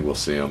 Oh, I think we'll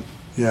see him.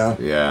 Yeah?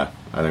 Yeah,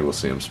 I think we'll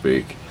see him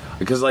speak.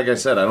 Because, like I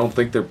said, I don't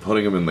think they're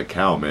putting him in the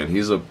cow, man.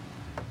 He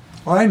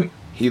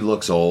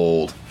looks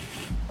old.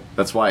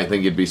 That's why I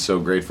think it'd be so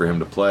great for him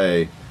to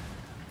play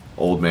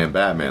Old Man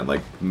Batman.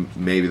 Like,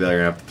 maybe they're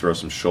going to have to throw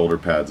some shoulder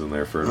pads in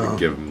there for him to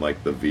give him,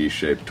 like, the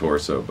V-shaped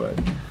torso, but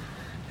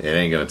it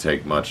ain't going to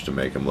take much to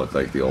make him look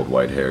like the old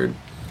white-haired,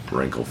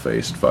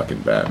 wrinkle-faced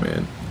fucking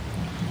Batman.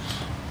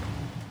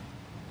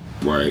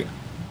 Right.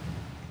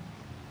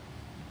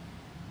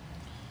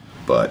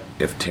 But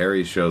if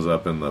Terry shows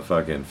up in the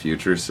fucking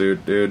future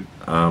suit, dude,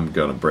 I'm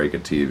gonna break a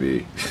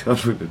TV. I'm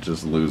gonna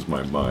just lose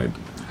my mind.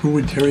 Who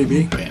would Terry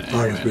be? It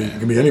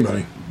can be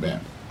anybody.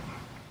 Batman.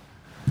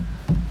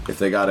 If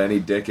they got any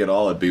dick at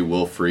all, it'd be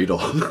Will Friedle.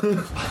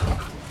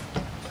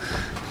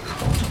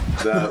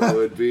 That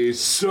would be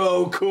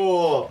so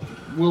cool.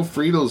 Will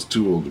Friedle's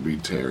too old to be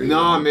Terry.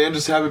 No, man,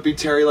 just have it be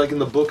Terry like in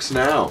the books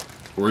now.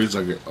 Where he's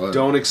like,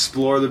 don't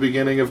explore the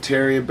beginning of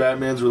Terry and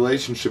Batman's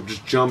relationship.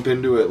 Just jump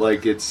into it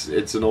like it's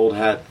an old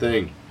hat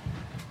thing.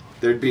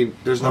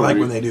 There's no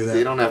when they do that.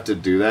 They don't have to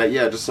do that.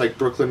 Yeah, just like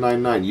Brooklyn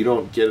Nine-Nine. You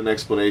don't get an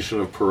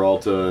explanation of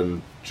Peralta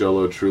and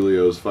Jello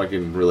Trulio's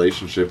fucking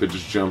relationship. It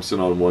just jumps in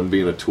on one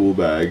being a tool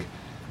bag,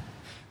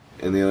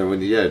 and the other one,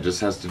 it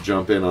just has to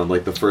jump in on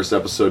like the first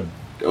episode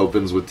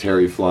opens with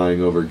Terry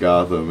flying over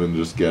Gotham and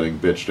just getting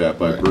bitched at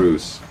by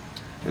Bruce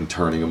and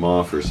turning him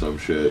off or some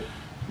shit.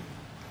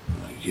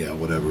 Yeah,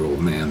 whatever,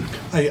 old man.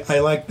 I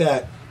like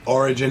that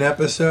origin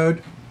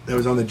episode that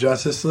was on the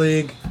Justice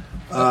League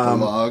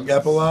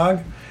epilogue,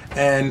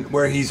 and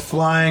where he's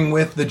flying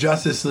with the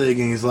Justice League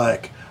and he's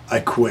like, "I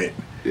quit,"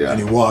 and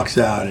he walks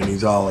out and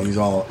he's all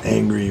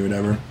angry or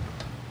whatever.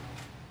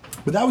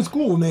 But that was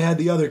cool when they had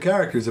the other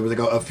characters. It was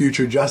like a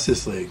future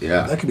Justice League.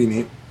 Yeah, that could be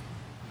neat.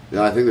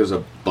 Yeah, I think there's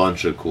a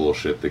bunch of cool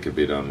shit that could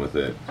be done with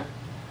it.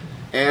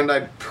 And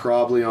I'd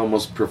probably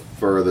almost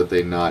prefer that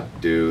they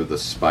not do the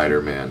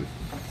Spider-Man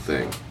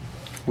thing.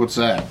 What's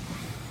that?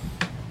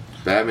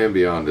 Batman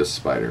Beyond is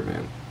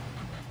Spider-Man.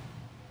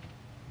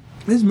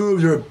 His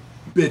moves are a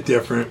bit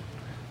different.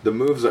 The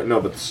moves are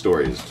but the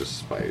story is just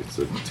Spider. It's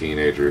a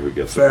teenager who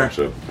gets Fair. a bunch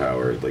of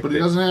power. Like but he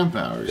doesn't have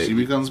powers. He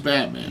becomes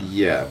Batman.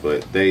 Yeah,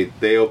 but they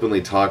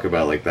openly talk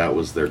about like that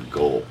was their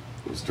goal,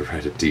 was to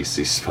write a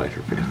DC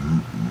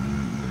Spider-Man.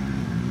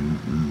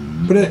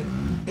 But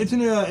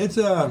it's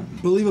a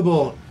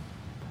believable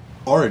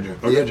origin.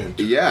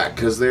 Yeah,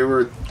 because they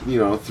were,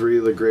 3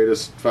 of the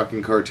greatest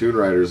fucking cartoon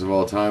writers of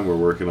all time were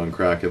working on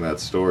cracking that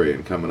story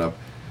and coming up.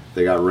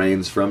 They got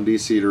reins from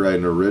DC to write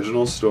an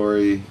original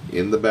story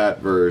in the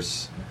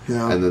Batverse,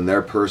 and then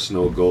their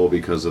personal goal,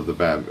 because of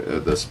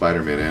the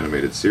Spider-Man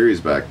animated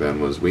series back then,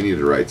 was we need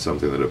to write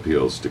something that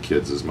appeals to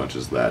kids as much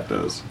as that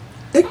does.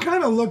 It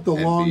kind of looked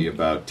along... And be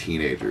about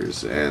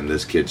teenagers, and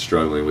this kid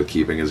struggling with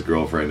keeping his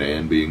girlfriend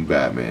and being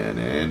Batman,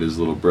 and his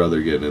little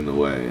brother getting in the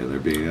way, and there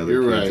being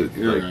other kids.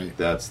 You're right.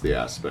 That's the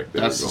aspect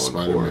they're That's going the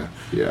Spider-Man.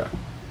 for. Yeah.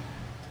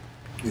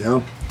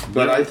 Yeah.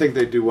 But I think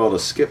they do well to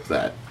skip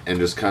that, and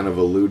just kind of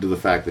allude to the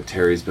fact that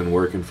Terry's been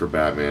working for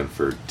Batman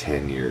for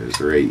 10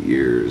 years or 8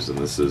 years, and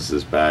this is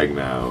his bag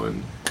now,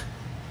 and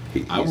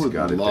he's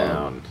got it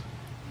down.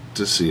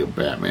 To see a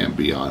Batman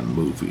Beyond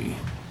movie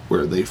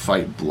where they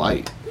fight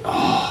Blight.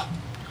 Oh.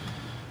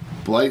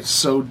 Blight's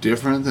so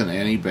different than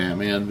any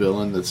Batman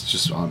villain that's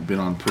just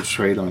been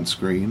portrayed on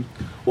screen.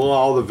 Well,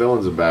 all the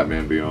villains of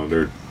Batman Beyond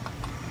are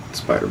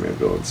Spider-Man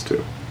villains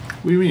too.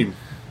 What do you mean?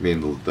 I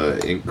mean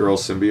the Ink Girl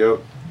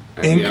symbiote.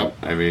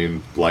 I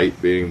mean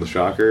Blight being the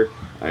Shocker.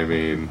 I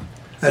mean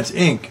that's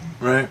Ink,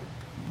 right?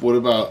 What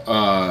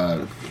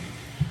about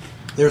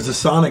there's a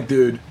Sonic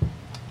dude,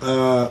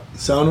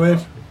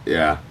 Soundwave.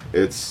 Yeah,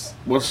 it's.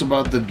 What's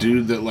about the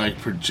dude that like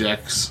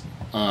projects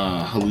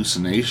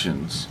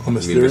hallucinations? Oh,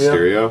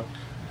 Mysterio.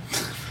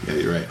 Yeah,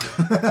 you're right.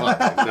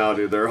 Fuck. No,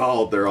 dude, they're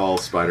all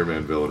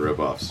Spider-Man villain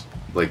ripoffs.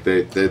 Like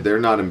they're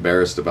not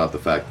embarrassed about the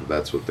fact that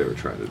that's what they were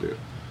trying to do.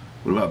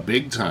 What about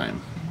Big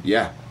Time?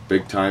 Yeah,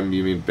 Big Time.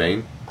 You mean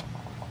Bane?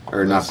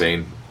 Or not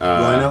Bane?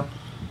 Rhino?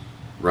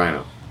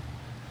 Rhino.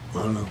 I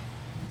don't know.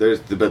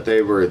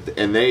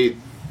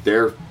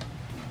 They're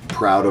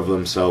proud of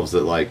themselves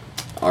that like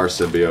our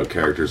symbiote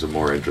character's a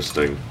more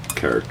interesting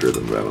character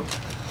than Venom.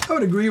 I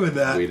would agree with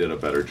that. We did a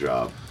better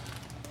job,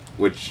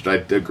 which I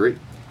agree.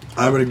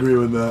 I would agree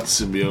with that.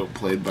 Symbiote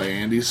played by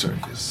Andy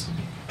Serkis.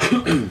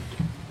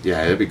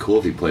 Yeah, it'd be cool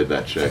if he played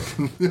that chick.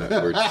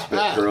 That weird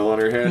spit curl on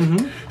her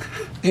head.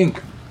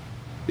 Ink.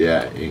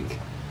 Yeah, ink.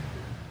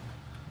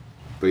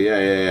 But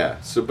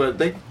yeah. So,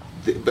 but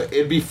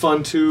it'd be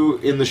fun too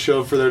in the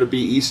show for there to be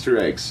Easter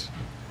eggs,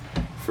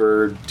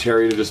 for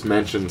Terry to just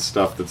mention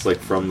stuff that's like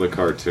from the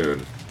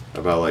cartoon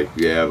about like,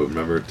 yeah, but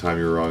remember the time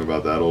you were wrong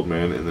about that old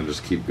man, and then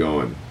just keep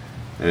going,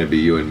 and it'd be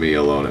you and me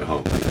alone at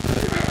home.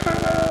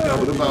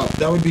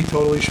 That would be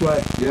totally Shui.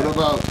 Yeah, What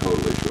about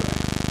totally Shui.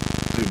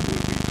 It would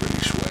be pretty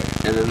Shui.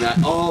 And then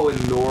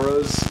and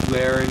Nora's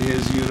there in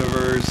his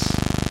universe.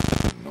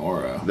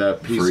 Nora.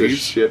 That piece of Freeze?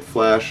 shit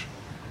Flash.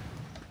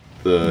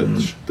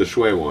 The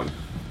Shui one.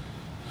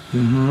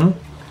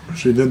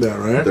 She did that,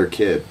 right? Their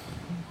kid.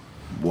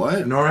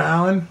 What? Nora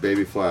Allen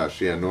Baby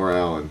Flash. Yeah, Nora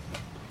Allen.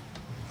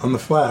 on the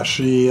Flash.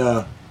 She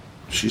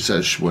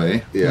says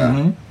Shui.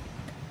 Yeah.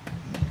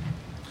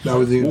 That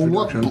was the Well,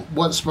 introduction.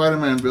 what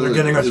Spider-Man villain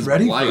They're getting us is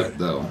ready for Blight, it.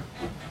 though?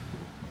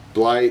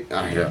 Blight.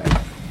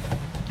 Yeah.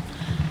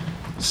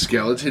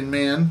 Skeleton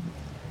Man?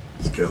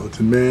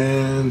 Skeleton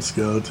Man.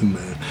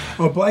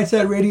 Oh, Blight's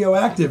that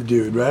radioactive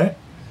dude, right?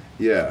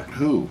 Yeah.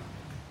 Who?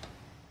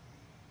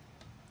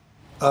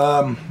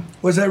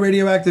 What's that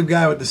radioactive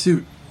guy with the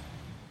suit?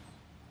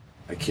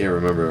 I can't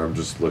remember. I'm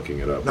just looking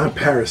it up. Not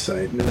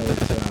Parasite. No,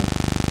 it's,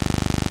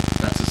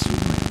 That's a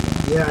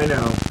Superman. yeah, I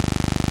know.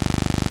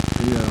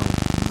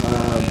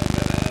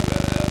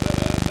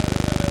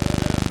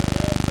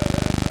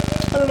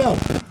 I don't know.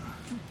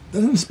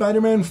 Doesn't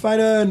Spider-Man fight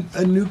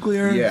a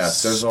nuclear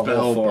Yes, there's a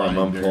whole form.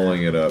 I'm Spellbinder.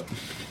 pulling it up.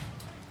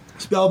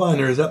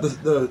 Spellbinder? Is that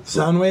the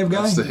Soundwave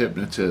guy? That's the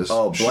hypnotist.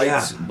 Oh,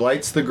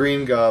 Blight's the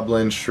Green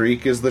Goblin,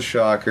 Shriek is the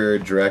Shocker,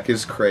 Drek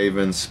is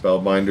Kraven,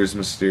 Spellbinder's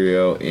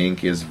Mysterio,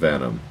 Ink is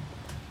Venom.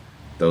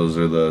 Those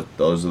are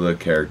the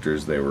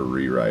characters they were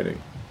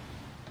rewriting.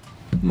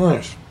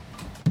 Nice.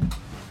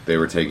 They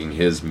were taking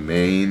his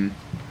main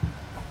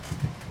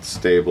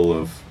stable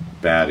of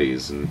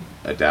baddies and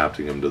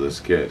adapting them to this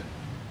kid.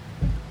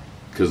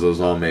 Because those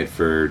all made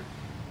for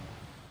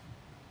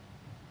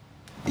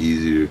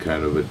easy to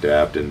kind of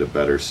adapt into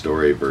better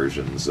story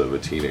versions of a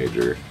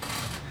teenager.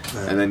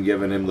 And then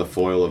giving him the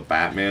foil of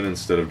Batman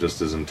instead of just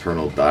his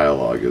internal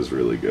dialogue is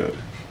really good.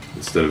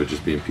 Instead of it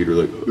just being Peter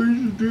like, oh, you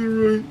should do the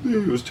right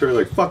thing. It was Terry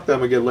like, fuck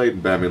them and get late.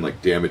 And Batman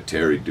like, damn it,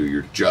 Terry, do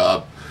your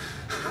job.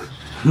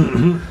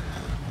 You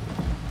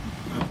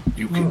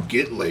can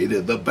get laid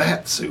in the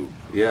bat suit.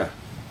 Yeah.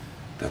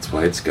 That's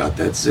why it's got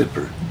that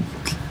zipper.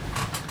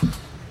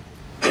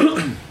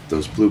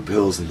 Those blue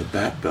pills in the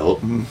bat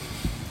belt are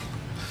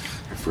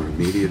for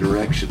immediate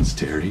erections,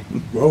 Terry.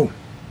 Whoa.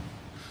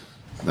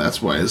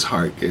 That's why his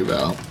heart gave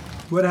out.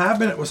 What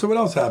happened? So what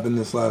else happened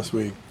this last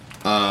week?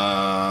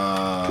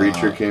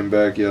 Preacher came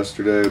back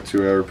yesterday, a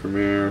 2-hour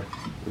premiere.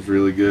 It was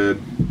really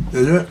good.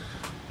 Is it?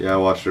 Yeah, I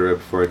watched it right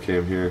before I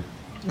came here.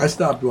 I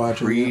stopped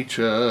watching.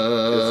 Preacher.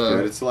 It's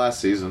good. It's the last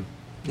season.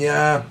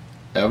 Yeah.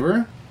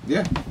 Ever?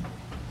 Yeah.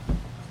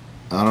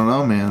 I don't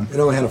know, man. It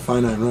only had a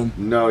finite run.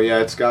 No, yeah,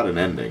 it's got an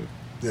ending.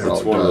 Yeah.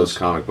 It's it one of does. those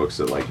comic books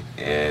that like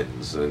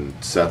ends, and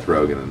Seth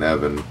Rogen and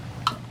Evan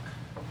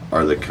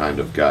are the kind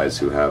of guys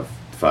who have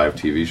 5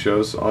 TV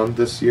shows on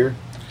this year.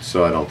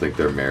 So I don't think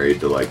they're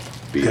married to like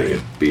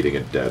beating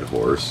a dead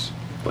horse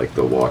like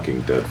the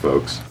Walking Dead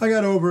folks. I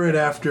got over it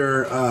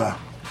after,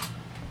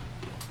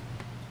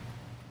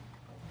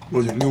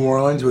 was it New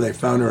Orleans where they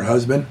found her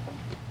husband?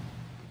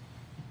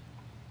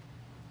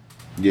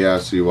 Yeah,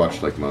 so you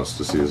watched like most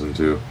of season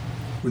 2.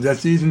 Was that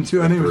season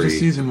 2? I think it was just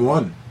 3. season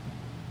 1.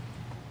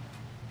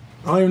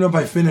 I don't even know if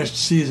I finished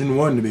season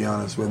 1, to be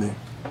honest with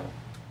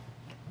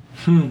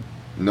you.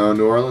 No,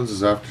 New Orleans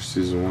is after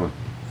season 1.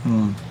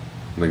 And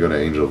they go to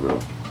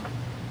Angelville.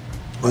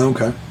 Well,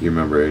 okay. You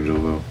remember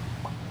Angelville?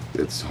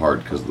 It's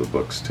hard because of the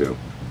books too.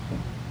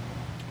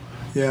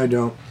 Yeah, I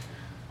don't.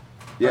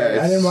 Yeah,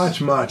 I didn't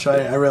watch much.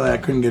 I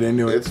couldn't get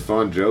into it. It's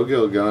fun. Joe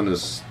Gilgun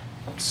is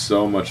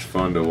so much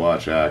fun to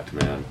watch act,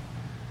 man.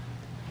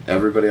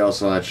 Everybody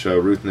else on that show,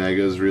 Ruth Negga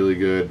is really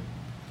good.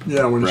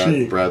 Yeah, when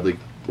she... Bradley,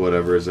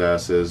 whatever his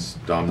ass is,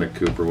 Dominic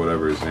Cooper,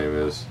 whatever his name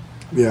is.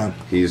 Yeah.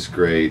 He's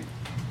great.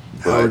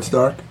 Howard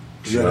Stark?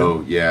 Is that Joe,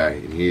 him? yeah,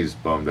 he's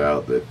bummed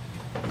out that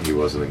he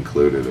wasn't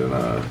included in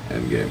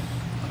Endgame.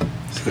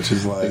 Such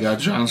as They like... got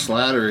John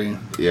Slattery.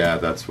 Yeah,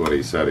 that's what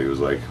he said. He was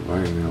like, why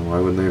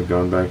wouldn't they have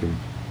gone back and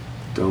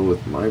done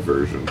with my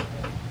version?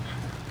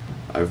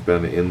 I've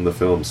been in the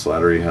film.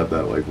 Slattery had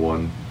that like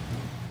 1-2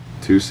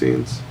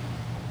 scenes.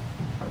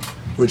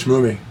 Which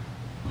movie?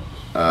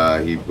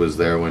 He was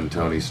there when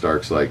Tony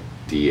Stark's like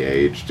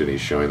de-aged and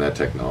he's showing that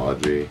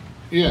technology.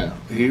 Yeah,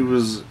 he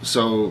was.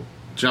 So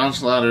John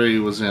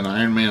Slattery was in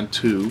Iron Man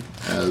 2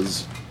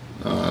 as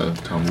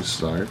Tony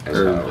Stark As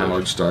or Howard.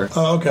 Howard Stark.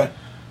 Oh, okay.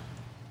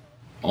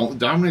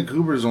 Dominic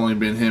Cooper's only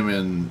been him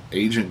in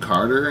Agent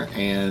Carter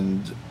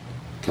and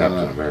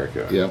Captain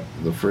America. Yep,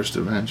 the first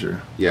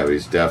Avenger. Yeah, but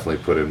he's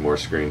definitely put in more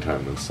screen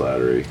time than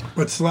Slattery.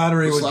 But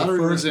Slattery was the Slattery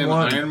first was in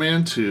one. Iron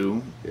Man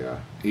 2. Yeah.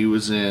 He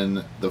was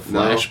in the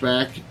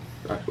flashback.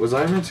 Was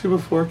Iron Man 2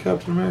 before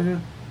Captain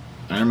America?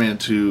 Iron Man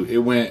 2. It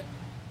went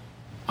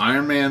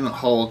Iron Man,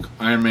 Hulk,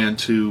 Iron Man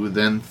 2,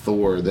 then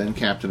Thor, then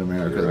Captain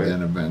America, You're right.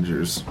 then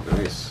Avengers.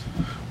 Nice.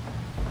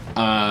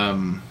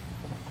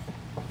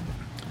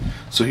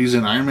 So he's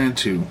in Iron Man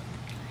 2.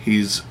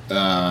 He's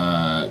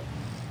not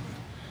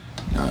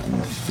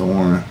in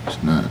Thor.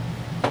 He's not.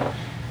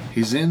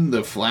 He's in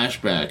the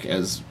flashback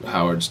as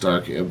Howard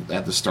Stark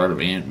at the start of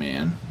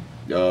Ant-Man.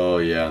 Oh,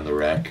 yeah, and the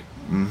wreck.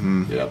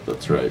 Mm-hmm. Yep,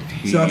 that's right.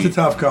 So that's a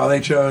tough call.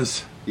 They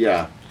chose.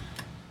 Yeah,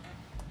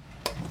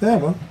 Yeah,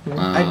 well.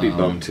 I'd be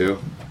bummed too.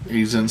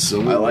 He's in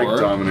Civil I War. like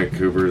Dominic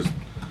Cooper's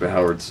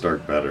Howard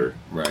Stark better.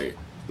 Right.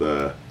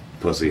 The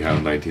pussy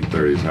hound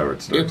 1930s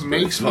Howard Stark. It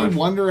makes me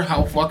wonder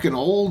how fucking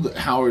old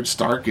Howard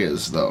Stark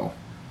is, though.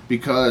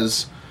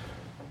 Because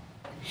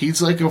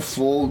he's like a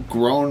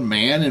full-grown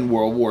man in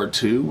World War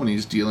II when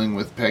he's dealing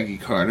with Peggy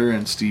Carter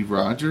and Steve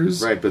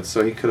Rogers. Right, but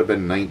so he could have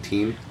been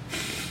 19.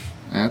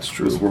 That's It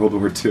true. was World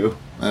War II.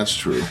 That's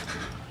true.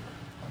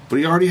 But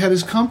he already had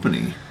his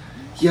company.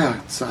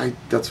 Yeah,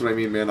 that's what I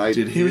mean, man.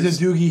 He was a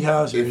Doogie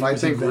Howser. If He I was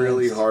think advanced.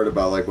 really hard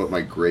about like what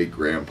my great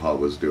grandpa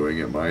was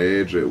doing at my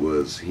age, it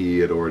was he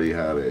had already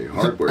had a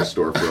hardware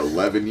store for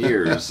 11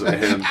 years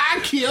and I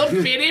killed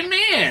Fitty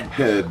Man!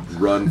 had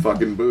run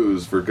fucking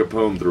booze for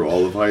Capone through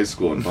all of high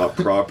school and bought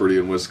property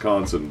in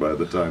Wisconsin by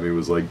the time he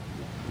was like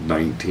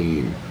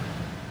 19.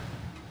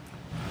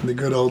 The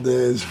good old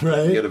days, He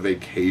right? had a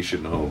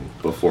vacation home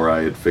before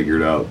I had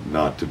figured out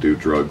not to do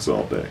drugs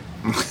all day.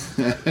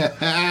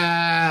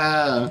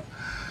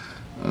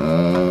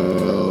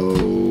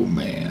 Oh,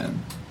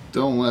 man.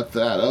 Don't let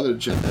that other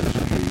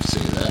generation hear you say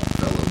that,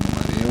 fellow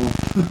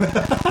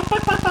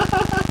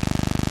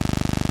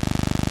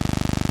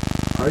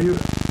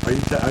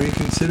millennial. Are you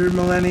considered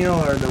millennial,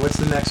 or no? What's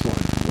the next one?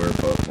 We're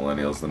both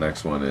millennials. The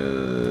next one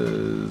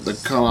is... The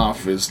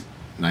cutoff is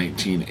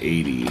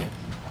 1980,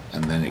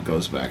 and then it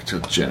goes back to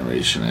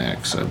Generation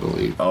X, I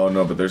believe. Oh,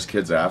 no, but there's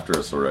kids after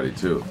us already,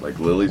 too. Like,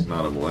 Lily's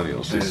not a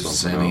millennial. She's There's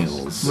something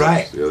else. Zennials.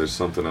 Right. Yeah, there's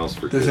something else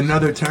for There's kids.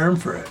 another term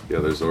for it. Yeah,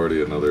 there's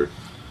already another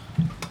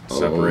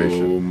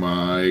separation. Oh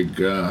my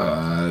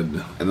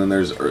god. And then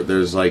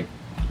there's like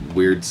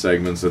weird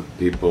segments that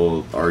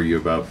people argue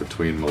about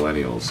between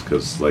millennials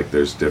because like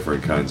there's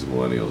different kinds of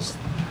millennials.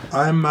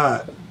 I'm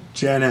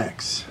Gen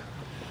X,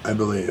 I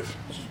believe.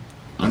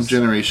 I'm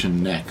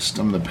Generation Next.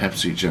 I'm the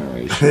Pepsi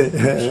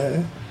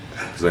generation.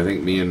 Because I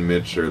think me and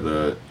Mitch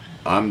are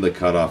I'm the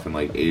cutoff in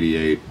like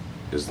 88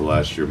 is the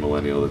last year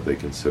millennial that they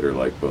consider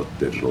like both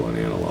digital and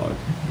analog.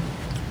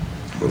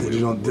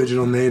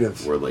 Digital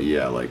native. We're like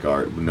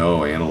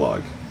no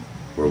analog.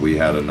 Where we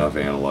had enough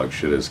analog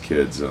shit as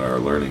kids in our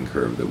learning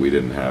curve that we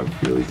didn't have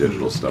really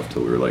digital stuff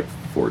till we were like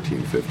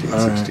 14, 15,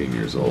 16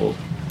 years old.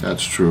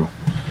 That's true.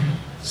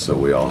 So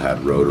we all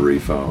had rotary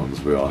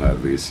phones, we all had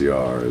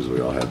VCRs,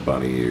 we all had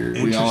bunny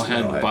ears. We all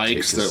Interesting. had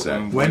bikes that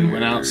tape-cassette when we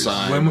went players.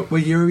 outside.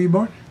 What year were you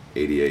born?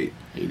 88.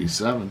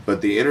 87. But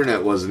the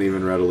internet wasn't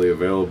even readily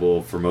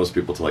available for most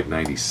people till like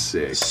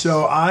 96.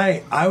 So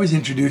I was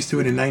introduced to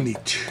it in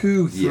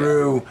 '92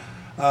 through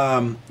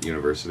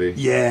University?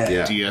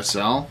 Yeah.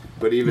 DSL?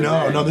 But even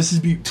then, no. This is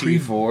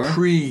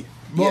T4?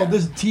 Well, Yeah.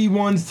 this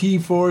T1s,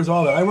 T4s,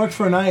 all that. I worked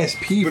for an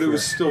ISP. But for it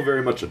was still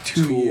very much a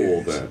 2 tool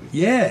years. then.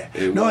 Yeah.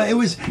 It No, was. it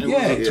was. It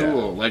Yeah. was a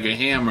tool, like a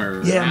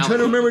hammer. Yeah, I'm trying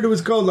to remember what it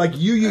was called, like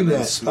And then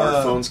UUNet.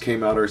 smartphones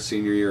came out our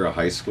senior year of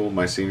high school.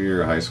 My senior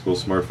year of high school,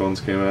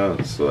 smartphones came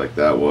out. So like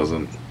that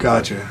wasn't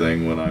Gotcha. a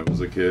thing when I was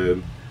a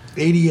kid.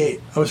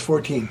 88. I was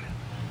 14.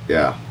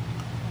 Yeah.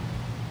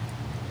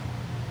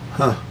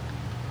 What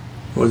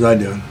was I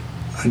doing?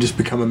 I just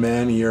become a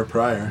man a year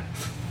prior.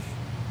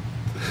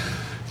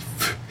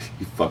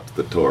 You fucked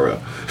the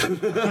Torah.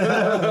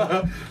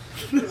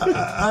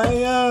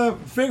 I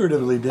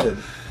figuratively did.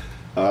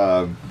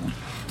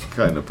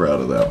 Kind of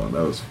proud of that one.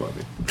 That was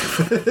funny.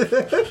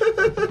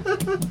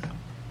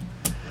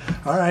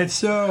 All right,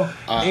 so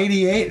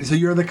 88. So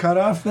you're the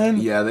cutoff then?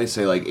 Yeah, they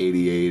say like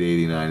 88,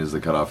 89 is the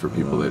cutoff for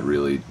people that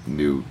really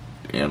knew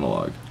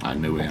analog. I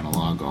knew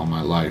analog all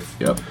my life.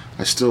 Yep.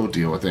 I still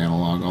deal with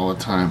analog all the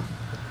time.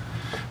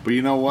 But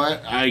you know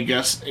what? I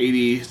guess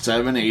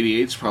 87,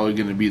 88 is probably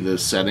going to be the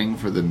setting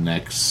for the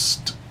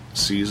next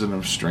season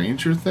of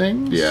Stranger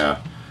Things. Yeah.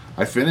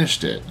 I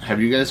finished it.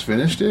 Have you guys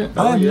finished it?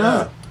 I am yeah.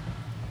 not.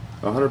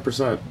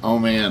 100%. Oh,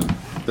 man.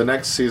 The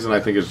next season, I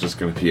think, is just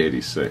going to be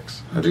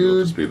 86. I think Dude.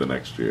 it'll just be the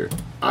next year.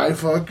 I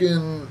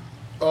fucking...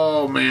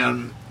 Oh,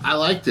 man. I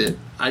liked it.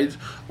 I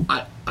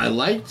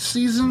liked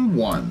season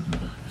 1.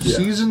 Yeah.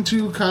 Season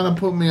 2 kind of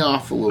put me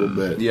off a little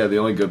bit. Yeah, the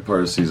only good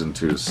part of season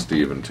 2 is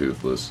Steve and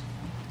Toothless.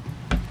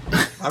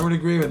 I would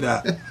agree with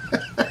that.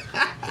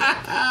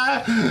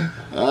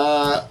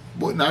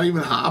 What? Not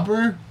even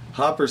Hopper?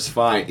 Hopper's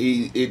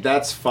fine.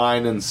 That's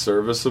fine and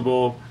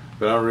serviceable,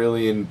 but I don't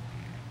really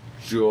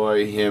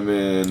enjoy him.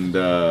 And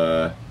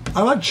I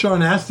like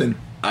Sean Astin.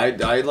 I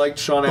liked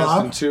Sean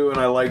Bob? Astin too, and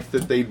I liked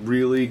that they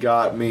really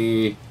got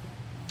me.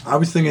 I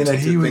was thinking that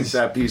he to was. think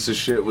that piece of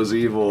shit was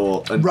evil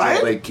until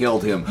Right? they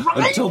killed him.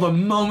 Right? Until the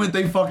moment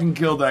they fucking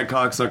killed that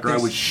cocksucker, I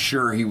They- was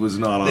sure he was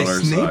not on They our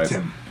snaked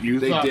side. him. You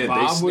They thought did.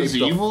 Bob they was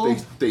evil?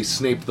 They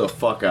snaped the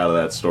fuck out of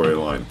that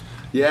storyline.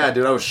 Yeah,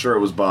 dude, I was sure it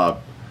was Bob.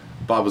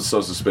 Bob was so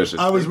suspicious.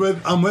 I'm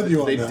with you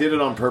on They that. did it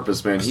on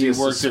purpose, man. He is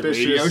worked at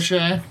suspicious. Radio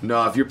Shack?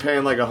 No, if you're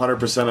paying like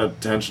 100%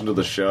 attention to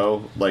the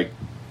show, like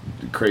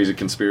crazy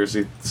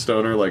conspiracy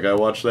stoner, like I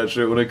watch that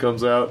shit when it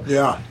comes out.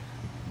 Yeah.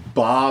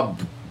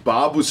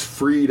 Bob was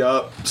freed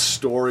up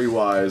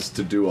story-wise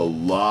to do a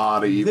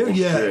lot of evil There-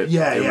 yeah, shit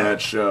yeah, in yeah.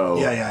 that show.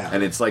 Yeah.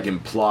 And it's like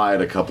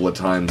implied a couple of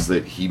times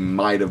that he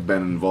might have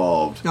been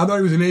involved. I thought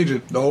he was an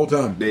agent the whole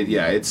time.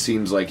 It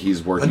seems like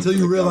he's working Until for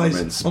you the government,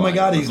 realize, oh my spying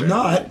god, on he's the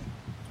not. family.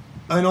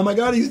 And oh my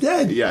god, he's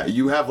dead. Yeah,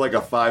 you have like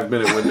a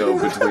 5-minute window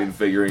between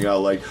figuring out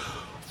like,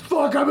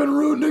 fuck, I've been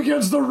rooting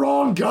against the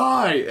wrong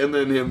guy, and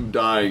then him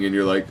dying, and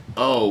you're like,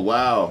 oh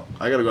wow,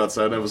 I gotta go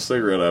outside and have a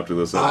cigarette after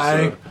this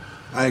episode.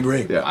 I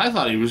agree. Yeah. I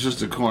thought he was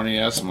just a corny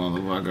ass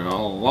motherfucker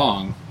all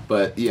along.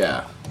 But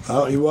yeah,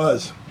 Oh, he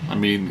was. I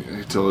mean,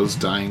 until his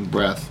dying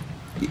breath.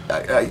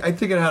 I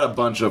think it had a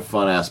bunch of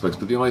fun aspects,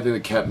 but the only thing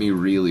that kept me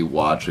really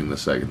watching the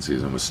second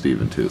season was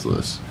Stephen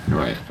Toothless.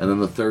 Right. And then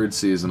the third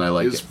season, I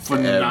like It's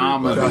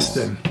phenomenal.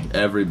 Dustin.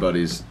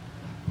 Everybody's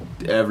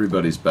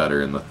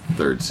better in the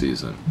third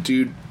season.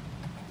 Dude,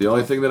 The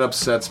only thing that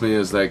upsets me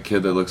is that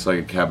kid that looks like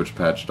a Cabbage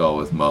Patch doll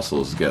with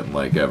muscles getting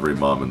like every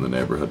mom in the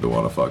neighborhood to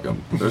want to fuck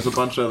him. There's a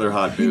bunch of other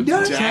hot dudes.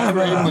 does have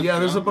a- Yeah,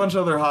 there's a bunch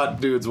of other hot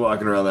dudes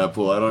walking around that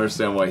pool. I don't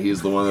understand why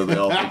he's the one that they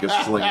all think is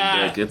slinging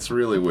dick. It's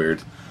really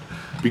weird.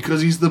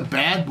 because he's the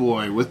bad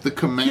boy with the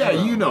Camaro. Yeah,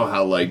 you know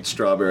how like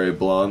strawberry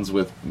blondes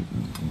with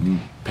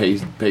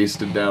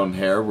pasted down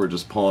hair were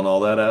just pulling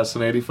all that ass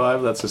in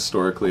 '85. That's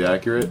historically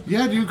accurate.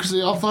 Yeah, dude, because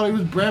they all thought he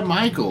was Brad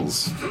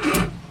Michaels.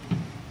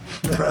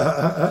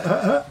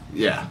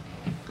 Yeah.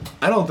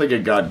 I don't think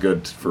it got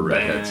good for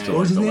redheads till What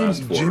was like his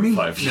the name? last 4 Jimmy? or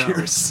 5 No.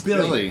 years.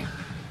 Billy.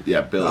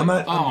 Yeah,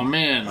 Billy. Oh,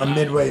 man. I'm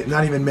midway,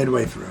 not even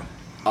midway through.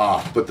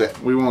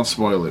 But We won't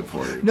spoil it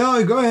for you.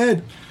 No, go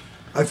ahead.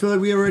 I feel like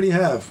we already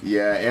have.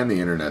 yeah, and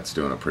the internet's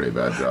doing a pretty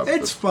bad job.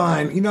 It's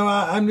fine. You know,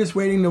 I'm just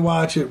waiting to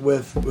watch it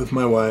with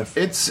my wife.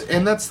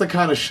 And that's the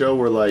kind of show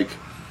where like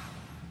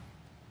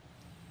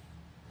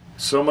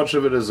so much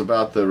of it is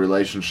about the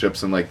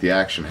relationships and like the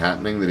action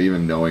happening that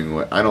even knowing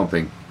what I don't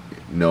think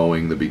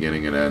knowing the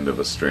beginning and end of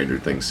a Stranger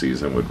Things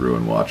season would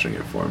ruin watching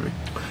it for me.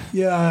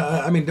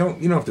 Yeah, I mean, you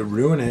don't have to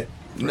ruin it.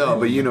 No,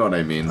 but you know what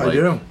I mean. I Like,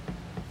 do.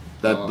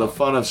 That the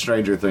fun of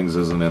Stranger Things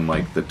isn't in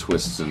like the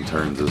twists and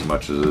turns as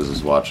much as it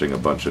is watching a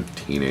bunch of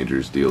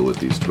teenagers deal with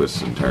these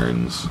twists and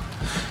turns.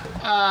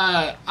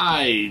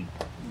 I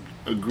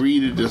agree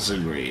to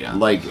disagree.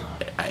 Like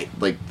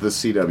the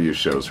CW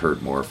shows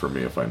hurt more for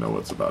me if I know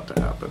what's about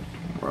to happen.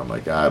 Where I'm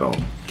like, I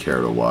don't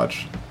care to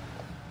watch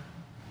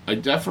I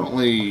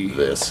definitely...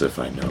 this if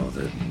I know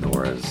that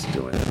Nora's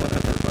doing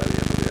whatever by the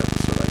end of the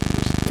episode. I can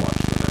just watch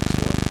the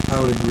next one.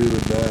 I would agree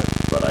with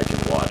that. But I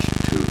can watch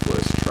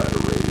Toothless try to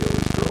radio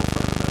his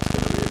girlfriend, and that's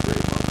going to be a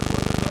great moment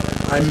whether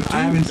or not I know.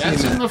 I haven't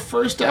That's seen in that. the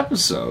first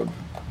episode.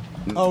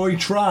 Oh, he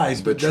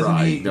tries, but The doesn't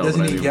try. he? No,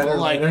 Doesn't but I he mean, get her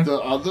Like later? the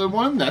other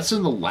one, that's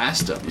in the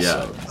last episode.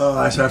 Yeah. Oh,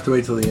 I just have to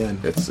wait till the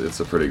end. It's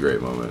a pretty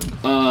great moment.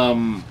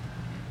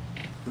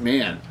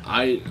 Man,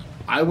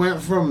 I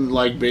went from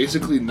like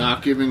basically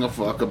not giving a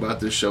fuck about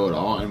this show at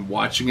all and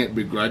watching it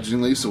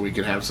begrudgingly so we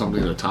could have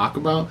something to talk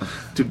about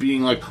to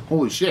being like,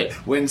 holy shit,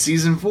 when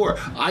season 4,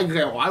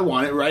 I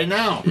want it right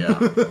now. Yeah.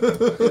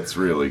 It's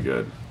really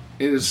good.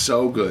 It is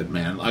so good,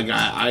 man. Like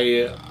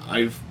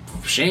I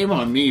shame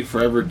on me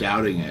for ever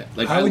doubting it.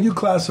 Like How would you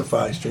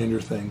classify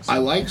Stranger Things? I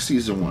liked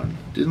season 1,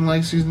 didn't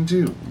like season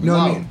 2. No, I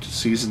Loved mean-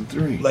 season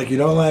 3. Like, you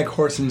don't like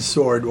Horse and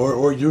Sword,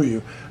 or do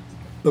you?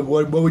 But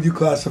what would you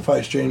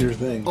classify Stranger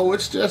Things? oh,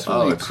 it's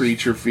definitely it's-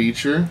 creature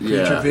feature.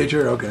 Yeah.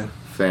 Feature? Okay.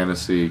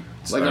 Fantasy.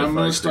 Like I'm sci-fi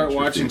gonna start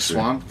creature watching feature.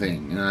 Swamp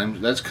Thing, and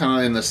that's kind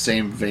of in the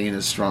same vein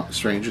as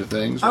Stranger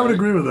Things. I would right?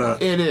 agree with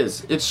that. It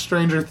is. It's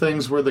Stranger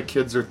Things where the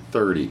kids are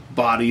 30.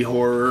 Body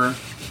horror.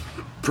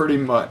 Pretty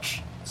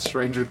much.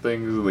 Stranger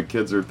Things and the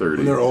kids are 30.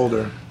 When they're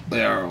older.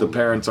 They are The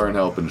parents aren't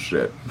helping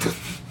shit.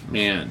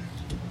 man.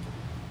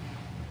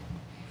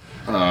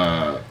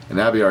 And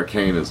Abby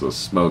Arcane is a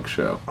smoke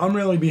show. I'm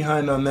really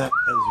behind on that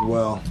as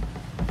well.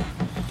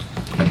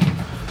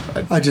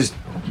 I just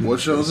What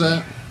show's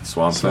that?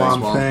 Swamp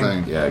Swamp Thing.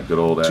 Thing. Yeah, good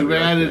old Abby Too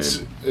bad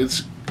Arcane.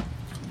 it's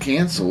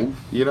canceled.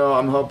 You know,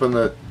 I'm hoping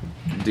that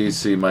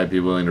DC might be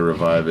willing to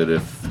revive it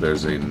if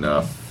there's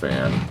enough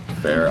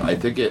fanfare. I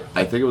think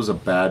it was a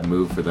bad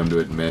move for them to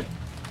admit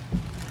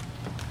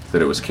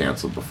that it was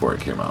canceled before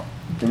it came out.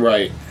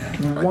 Right.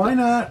 why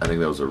not? I think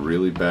that was a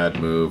really bad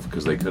move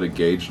because they could have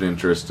gauged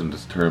interest and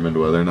determined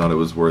whether or not it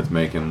was worth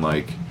making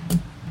like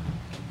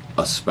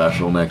a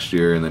special next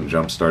year, and then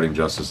jump-starting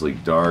Justice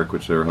League Dark,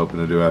 which they were hoping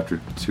to do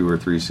after 2 or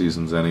 3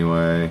 seasons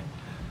anyway.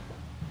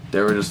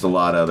 There were just a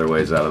lot of other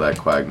ways out of that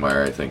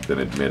quagmire, I think, than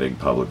admitting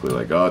publicly,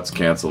 like, oh, it's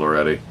canceled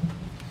already.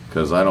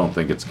 Because I don't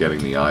think it's getting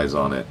the eyes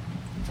on it,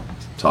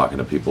 talking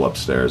to people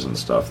upstairs and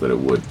stuff, that it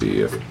would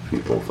be if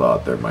people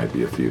thought there might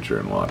be a future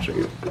in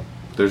watching it.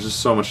 There's just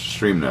so much to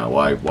stream now.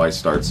 Why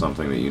start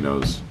something that you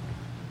know's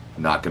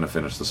not going to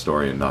finish the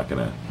story and not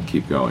going to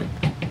keep going?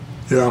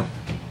 Yeah.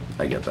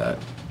 I get that.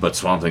 But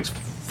Swamp Thing's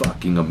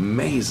fucking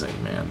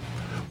amazing, man.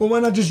 Well, why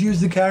not just use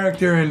the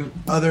character in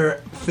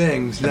other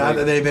things now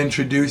that they've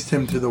introduced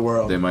him to the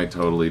world? They might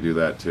totally do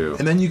that too.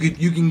 And then you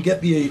can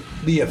get the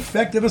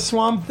effect of a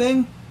Swamp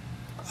Thing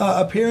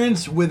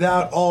appearance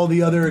without all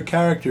the other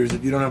characters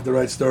that you don't have to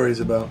write stories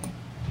about.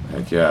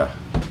 Heck yeah.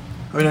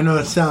 I mean, I know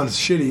that sounds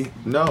shitty.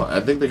 No,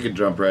 I think they could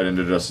jump right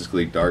into Justice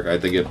League Dark. I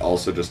think it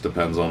also just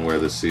depends on where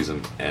this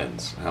season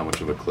ends, how much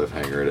of a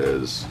cliffhanger it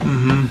is.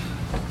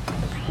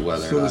 Mm-hmm.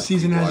 Whether So the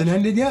season hasn't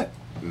ended yet?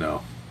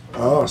 No.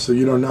 Oh, so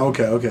you don't know?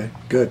 Okay.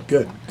 Good.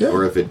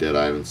 Or if it did,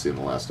 I haven't seen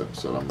the last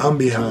episode. I'm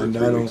behind.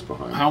 2 or 3 weeks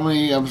behind. How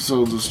many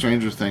episodes of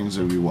Stranger Things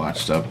have you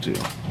watched up to?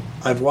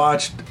 I've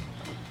watched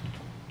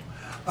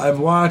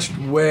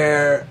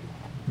where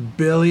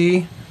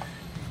Billy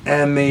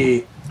and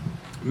the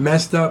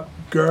messed up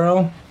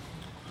girl,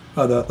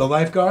 the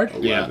lifeguard,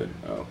 11.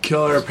 Oh.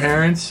 kill her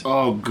parents.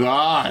 Oh,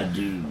 God,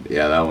 dude.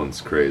 Yeah, that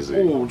one's crazy.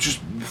 Oh, just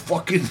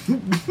fucking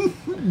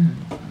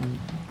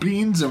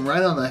beans him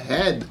right on the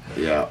head.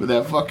 Yeah. With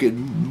that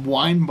fucking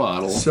wine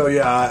bottle. So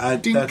yeah, I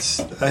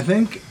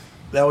think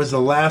that was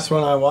the last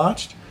one I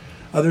watched.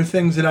 Other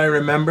things that I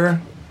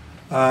remember,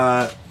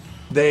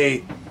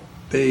 they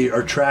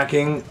are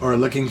tracking or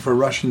looking for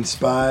Russian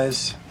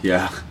spies.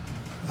 Yeah.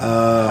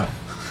 I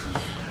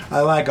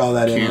like all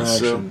that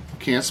interaction.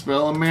 Can't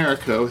spell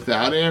America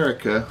without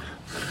Erica.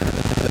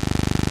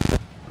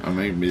 Or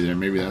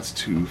maybe that's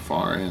too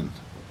far in.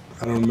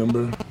 I don't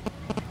remember.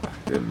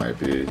 It might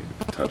be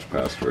touch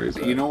past where he's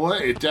at. You know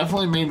what? It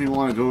definitely made me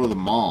want to go to the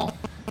mall.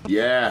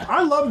 Yeah.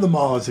 I loved the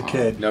mall as a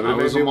kid. No, but it I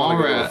made was me a want to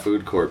mall go to the rat.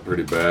 food court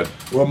pretty bad.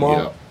 What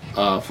mall?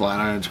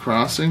 Flatiron's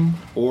Crossing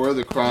or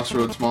the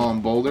Crossroads Mall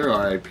in Boulder,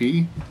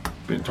 RIP.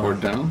 Been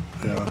torn down.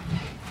 Yeah.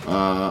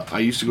 I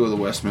used to go to the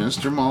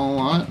Westminster Mall a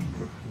lot.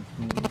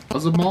 I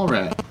was a mall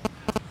rat.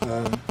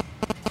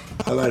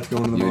 I liked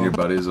going to the You and mall. your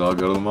buddies all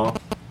go to the mall?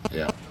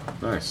 Yeah.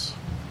 Nice.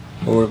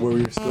 Where were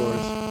your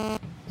stores?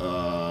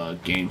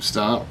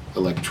 GameStop,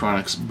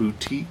 Electronics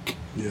Boutique,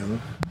 Yeah.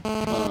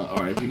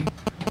 RIP.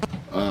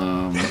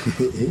 I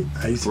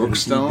used to go to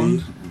Brookstone.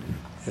 TB.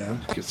 Yeah.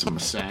 Get some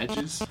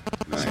massages.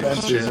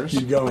 Spencer's. Chairs.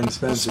 You'd go in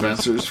Spencer's.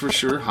 Spencer's for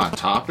sure. Hot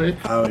Topic.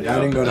 I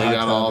didn't go to They Hot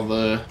got all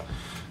Topic.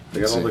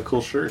 They got all the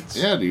cool shirts.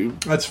 Yeah,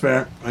 dude. That's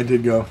fair. I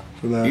did go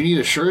for that. You need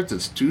a shirt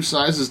that's 2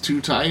 sizes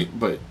too tight,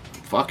 but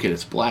fuck it,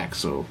 it's black,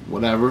 so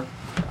whatever.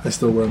 I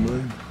still wear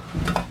mine.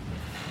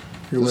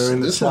 You're wearing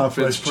the one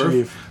Southwest fits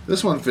Chief.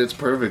 This one fits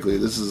perfectly.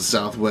 This is the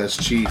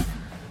Southwest Chief.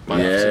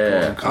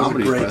 Yeah. Popsicle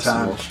Comedy great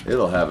Festival. time.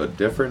 It'll have a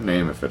different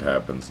name if it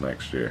happens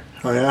next year.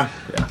 Oh yeah.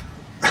 Yeah.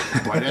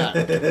 Why not?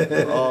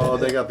 Oh,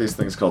 they got these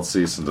things called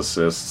cease and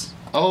desists.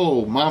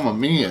 Oh, Mamma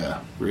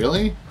Mia.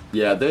 Really?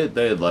 Yeah, they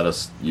had let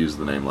us use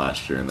the name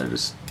last year, and they're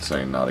just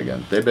saying not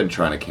again. They've been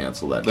trying to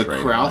cancel that The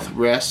train Crowth line.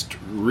 Rest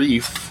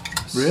Reef.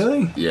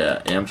 Really?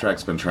 Yeah,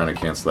 Amtrak's been trying to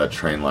cancel that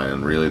train line,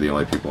 and really the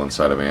only people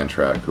inside of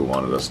Amtrak who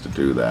wanted us to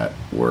do that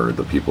were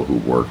the people who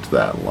worked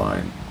that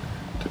line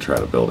to try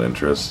to build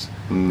interest.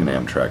 And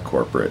Amtrak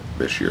corporate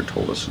this year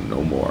told us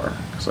no more,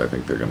 because I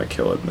think they're going to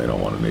kill it, and they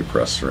don't want any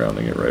press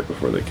surrounding it right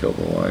before they kill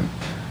the line.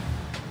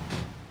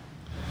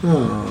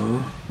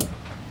 Oh.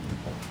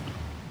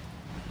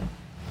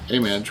 Hey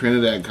man,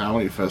 Trinidad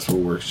Comedy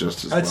Festival works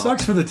just as well. That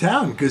sucks for the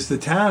town because the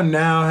town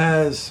now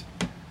has.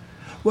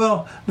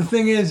 Well, the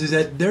thing is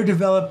that they're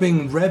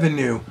developing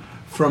revenue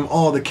from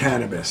all the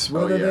cannabis.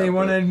 Whether they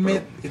want to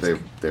admit, it's,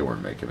 they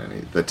weren't making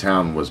any. The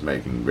town was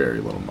making very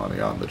little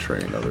money on the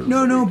train, other than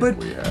No, the no, weekend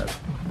but- we had.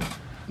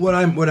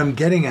 what I'm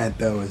getting at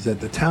though is that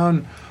the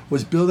town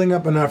was building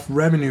up enough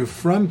revenue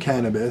from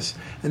cannabis,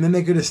 and then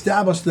they could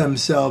establish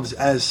themselves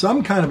as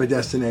some kind of a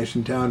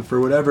destination town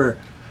for whatever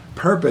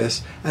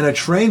purpose, and a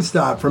train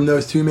stop from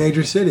those 2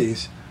 major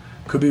cities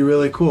could be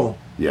really cool.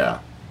 Yeah,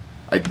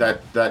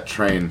 that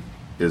train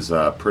is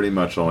pretty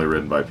much only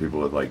ridden by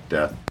people with like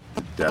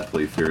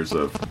deathly fears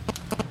of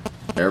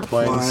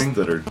airplanes Flying.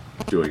 that are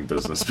doing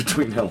business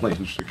between LA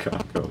and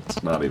Chicago.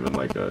 It's not even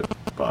like a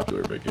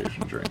popular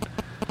vacation train.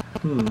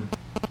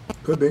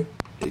 Could be.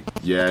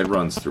 It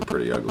runs through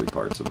pretty ugly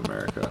parts of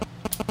America.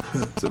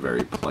 It's a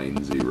very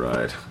plainsy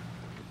ride.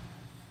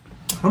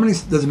 How many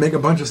does it make? A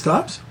bunch of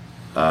stops?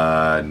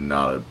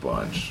 Not a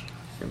bunch.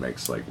 It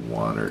makes like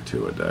 1 or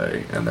 2 a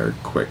day, and they're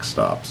quick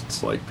stops.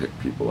 It's like pick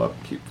people up,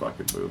 keep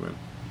fucking moving.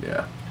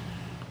 Yeah.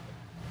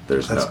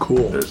 There's That's no,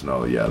 cool. There's no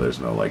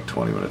like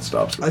 20-minute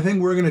stops. I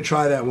think we're gonna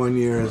try that one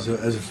year as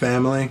a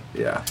family.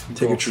 Yeah.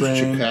 Take Go a to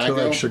train to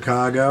Chicago? like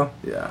Chicago.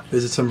 Yeah.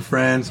 Visit some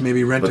friends.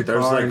 Maybe rent a But there's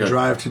car like and a-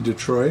 drive to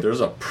Detroit.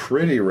 There's a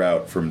pretty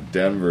route from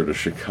Denver to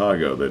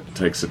Chicago that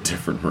takes a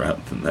different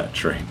route than that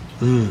train.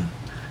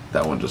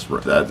 That one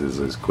that is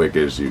as quick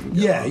as you can.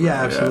 Get Yeah, on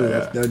yeah, it. absolutely. Yeah,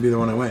 That would be the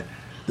one I went.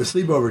 The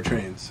sleepover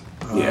trains.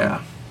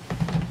 yeah.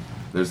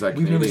 There's that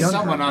We've never Canadian done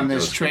Someone train on that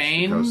this goes coast to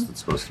train? coast that's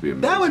supposed to be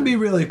amazing. That would be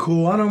really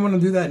cool. I don't want to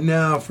do that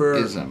now for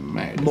Isn't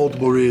made.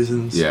 multiple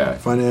reasons. Yeah.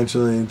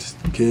 Financially, just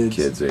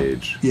kids'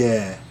 age.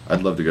 Yeah.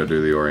 I'd love to go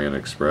do the Orient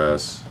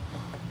Express.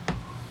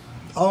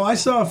 Oh, I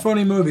saw a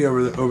funny movie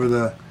over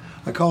the.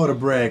 I call it a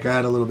break. I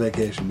had a little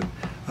vacation,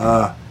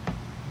 but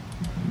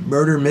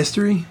Murder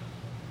Mystery.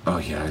 Oh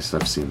yeah,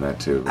 I've seen that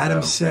too. Adam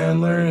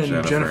Sandler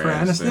and Jennifer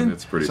Aniston?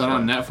 It's pretty Is that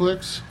fun. on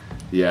Netflix?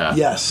 Yeah.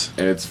 Yes.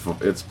 And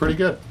it's pretty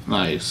good.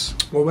 Nice.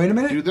 Well, wait a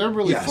minute. Dude, they're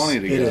really Yes, funny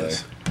together. It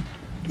is.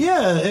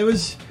 Yeah, it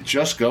was.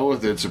 Just Go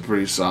With It's a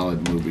pretty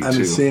solid movie, I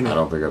haven't too. seen I it.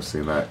 don't think I've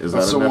seen that. Is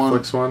That's that a the one-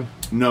 Netflix one?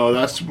 No,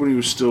 that's when he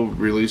was still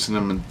releasing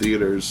them in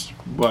theaters.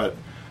 But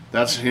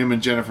that's him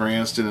and Jennifer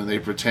Aniston, and they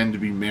pretend to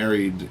be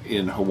married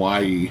in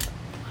Hawaii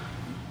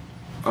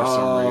for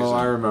some reason.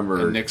 I remember.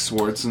 And Nick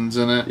Swartzen's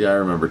in it. Yeah, I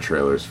remember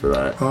trailers for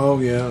that. Oh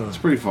yeah. It's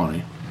pretty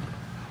funny.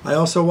 I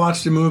also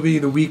watched a movie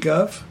the week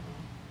of.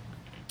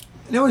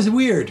 And it was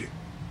weird.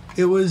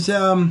 It was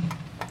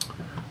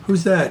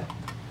who's that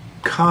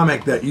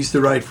comic that used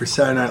to write for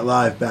Saturday Night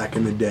Live back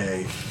in the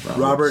day?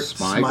 Robert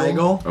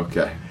Smigel.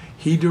 Okay.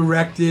 He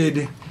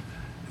directed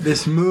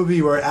this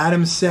movie where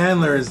Adam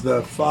Sandler is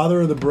the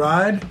father of the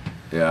bride,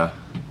 Yeah.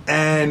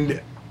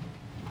 and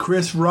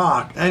Chris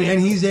Rock, and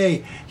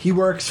he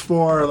works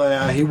for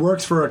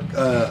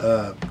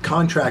a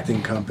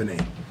contracting company,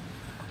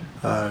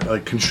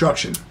 like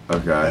construction.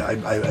 Okay.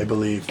 I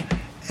believe,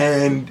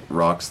 and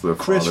Rock's the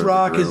Chris father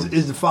Rock of the groom.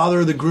 is the father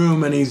of the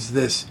groom, and he's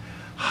this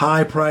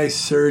high-priced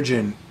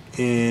surgeon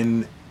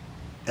in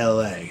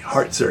L.A.,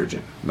 heart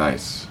surgeon.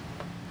 Nice.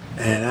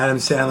 And Adam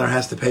Sandler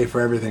has to pay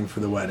for everything for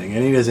the wedding,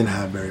 and he doesn't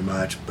have very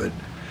much. But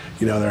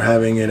they're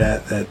having it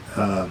at the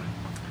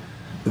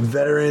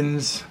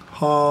Veterans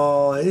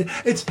Hall.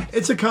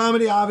 It's a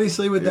comedy,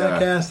 obviously, with that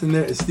cast,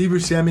 and Steve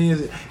Buscemi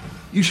is.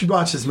 You should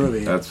watch this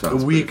movie. That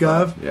sounds the week pretty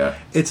fun. of. Yeah.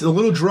 It's a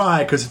little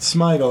dry because it's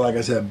Smigel, like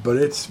I said, but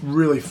it's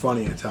really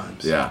funny at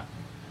times. Yeah.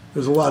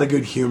 There's a lot of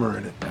good humor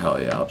in it.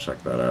 Hell yeah, I'll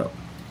check that out.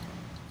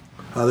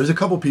 There's a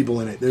couple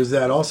people in it. There's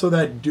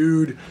that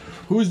dude.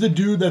 Who's the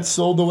dude that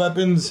sold the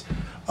weapons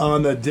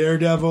on the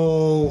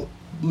Daredevil,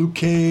 Luke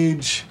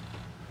Cage?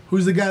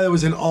 Who's the guy that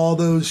was in all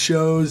those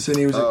shows and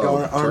he was an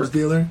arms Turk.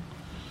 dealer?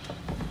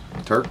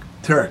 Turk.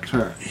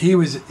 He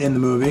was in the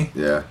movie.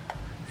 Yeah.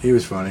 He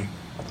was funny.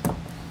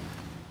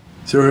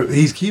 So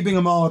he's keeping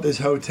them all at this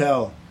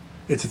hotel.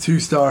 It's a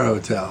 2-star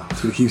hotel.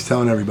 So he keeps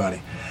telling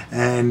everybody.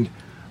 And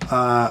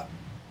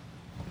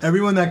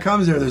everyone that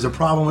comes there's a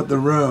problem with the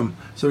room.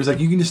 So he's like,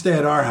 you can just stay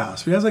at our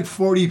house. He has like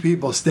 40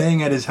 people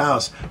staying at his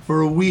house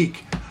for a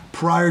week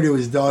prior to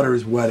his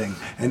daughter's wedding.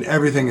 And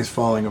everything is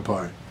falling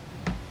apart.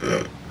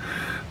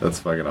 That's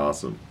fucking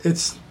awesome.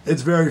 It's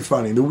very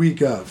funny. The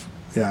week of.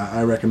 Yeah,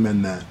 I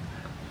recommend that.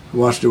 I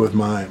watched it with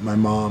my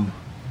mom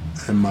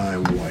and my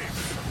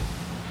wife.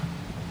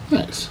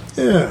 Nice.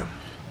 Yeah.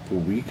 The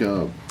week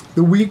of.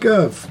 The week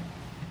of.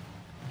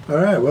 All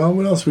right, well,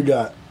 what else we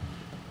got?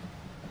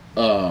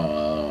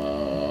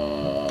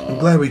 I'm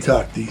glad we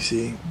talked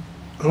DC.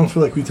 I don't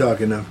feel like we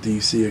talk enough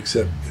DC,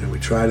 except we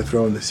try to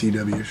throw in the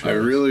CW show. I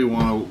really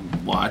want to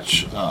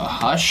watch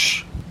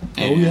Hush.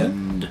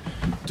 And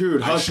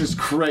Dude, Hush is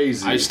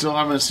crazy. I still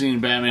haven't seen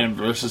Batman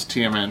versus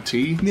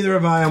TMNT. Neither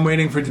have I. I'm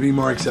waiting for it to be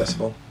more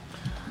accessible.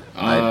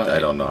 I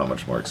don't know how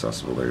much more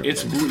accessible they're.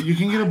 It's you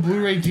can get a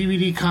Blu-ray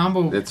DVD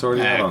combo. It's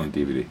already pack. out on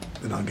DVD.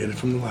 Then I'll get it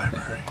from the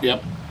library.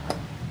 Yep.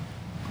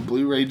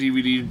 Blu-ray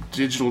DVD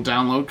digital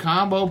download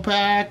combo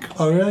pack.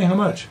 Oh, really? How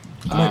much?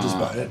 I might just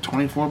buy it.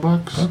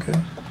 $24. Okay.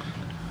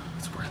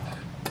 It's worth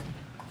it.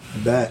 I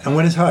bet. And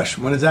when is Hush?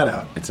 When is that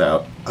out? It's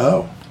out.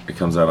 Oh. It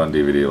comes out on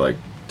DVD like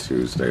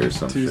Tuesday or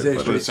some Tuesday,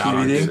 shit. straight it's out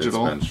on DVD?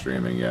 digital. It's been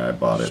streaming. Yeah, I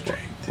bought it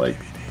like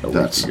a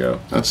week ago.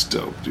 That's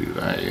dope, dude.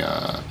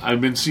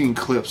 I've been seeing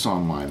clips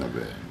online of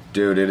it.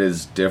 Dude, it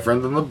is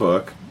different than the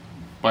book.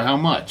 By how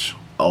much?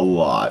 A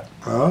lot.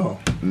 Oh.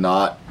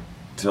 Not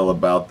till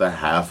about the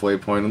halfway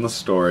point in the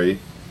story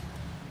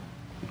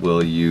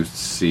will you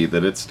see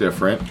that it's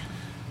different.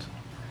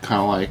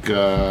 Kind of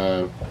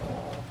like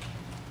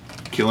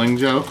Killing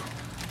Joke.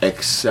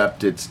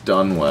 Except it's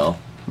done well.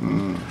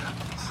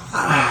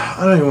 I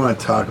don't even want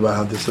to talk about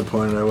how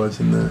disappointed I was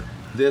in that.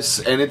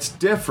 And it's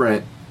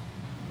different,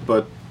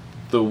 but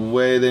the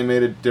way they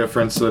made it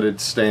different so that it'd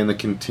stay in the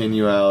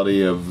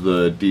continuality of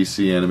the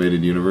DC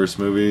animated universe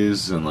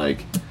movies and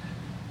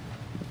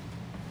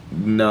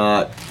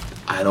not.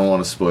 I don't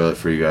want to spoil it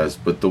for you guys,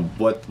 but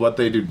what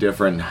they do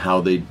different and how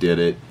they did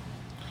it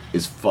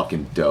is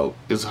fucking dope.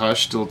 Is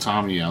Hush still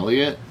Tommy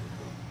Elliott?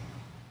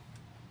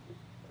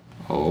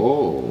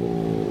 Oh.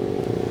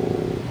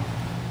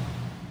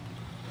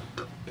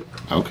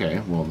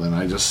 Okay, well then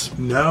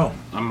No.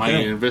 on my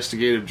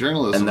investigative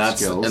journalism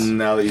skills. And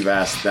now that you've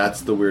asked,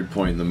 that's the weird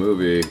point in the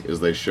movie is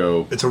they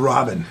show It's a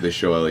Robin.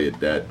 Elliot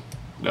dead.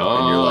 And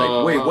you're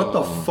like, wait, what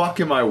the fuck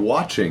am I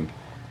watching?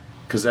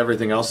 Because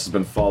everything else has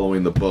been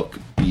following the book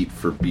beat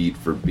for beat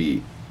for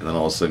beat. And then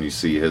all of a sudden you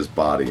see his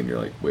body and you're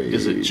like, wait.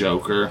 Is it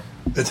Joker?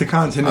 It's a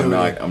continuity.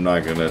 I'm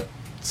not going to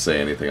say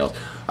anything else.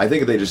 I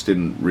think they just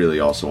didn't really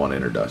also want to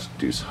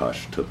introduce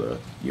Hush to the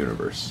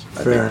universe.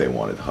 I Fair. think they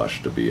wanted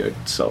Hush to be a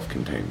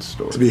self-contained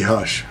story. To be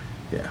Hush.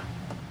 Yeah.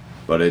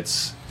 But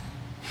it's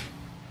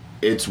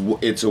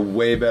a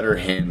way better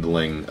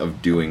handling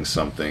of doing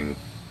something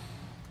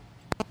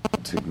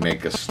to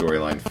make a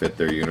storyline fit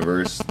their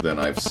universe than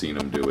I've seen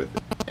them do with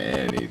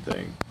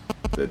anything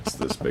that's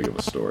this big of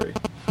a story.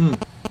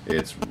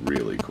 It's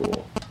really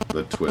cool.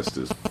 The twist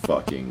is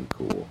fucking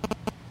cool.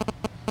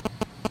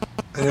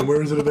 And then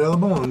where is it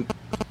available? On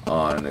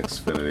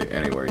Xfinity,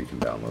 anywhere you can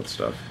download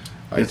stuff.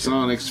 It's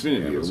on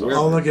Xfinity.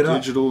 I'll look it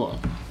up. Digital.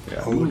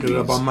 Yeah. I'll look it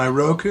up on my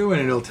Roku,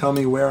 and it'll tell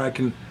me where I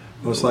can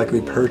most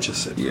likely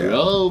purchase it. Yeah.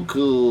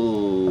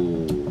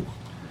 Roku.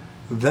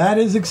 That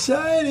is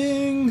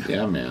exciting.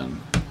 Yeah,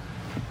 man.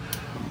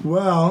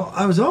 Well,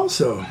 I was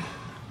also...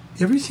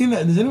 Have you seen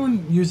that? Does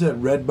anyone use that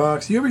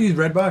Redbox? Do you ever use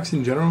Redbox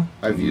in general?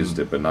 I've used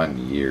it, but not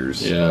in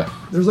years. Yeah.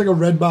 There's like a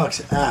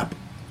Redbox app,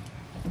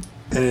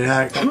 and it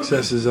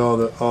accesses all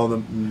the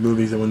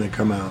movies when they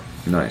come out.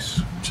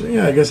 Nice. So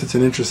yeah, I guess it's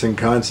an interesting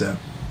concept.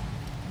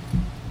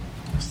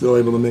 Still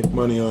able to make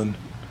money on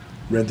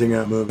renting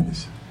out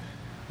movies.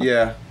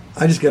 Yeah.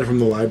 I just get it from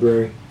the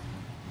library,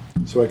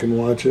 so I can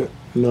watch it,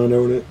 not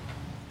own it,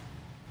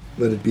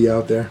 let it be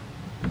out there.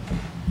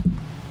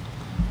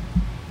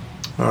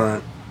 All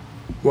right.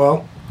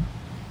 Well,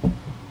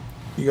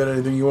 you got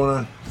anything you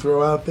want to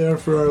throw out there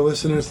for our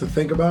listeners to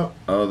think about?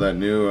 Oh, that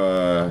new,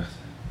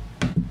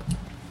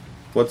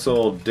 what's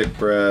old Dick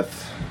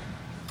Breath,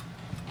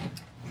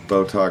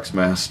 Botox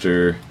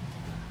Master,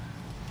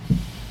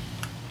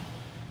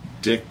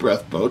 Dick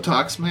Breath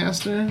Botox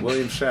Master?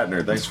 William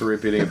Shatner. Thanks for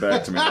repeating it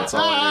back to me. That's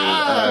all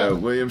I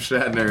needed. William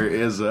Shatner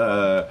is,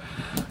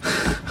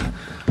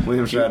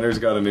 William Shatner's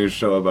got a new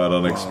show about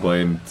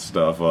unexplained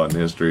stuff on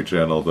History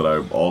Channel that I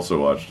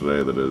also watched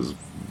today that is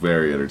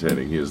very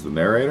entertaining. He is the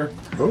narrator.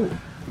 Oh.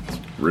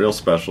 Real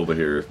special to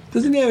hear.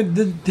 Doesn't he have,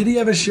 did he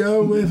have a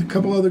show with a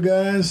couple other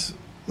guys?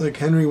 Like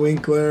Henry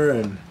Winkler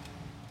and...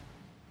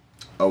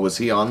 Oh, was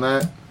he on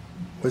that?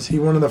 Was he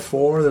one of the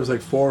four? There was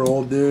like four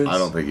old dudes. I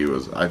don't think he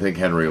was. I think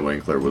Henry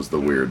Winkler was the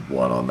weird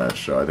one on that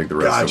show. I think the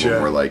rest of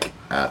them were like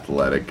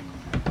athletic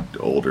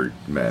older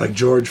men. Like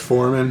George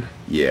Foreman?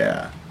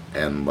 Yeah.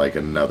 And like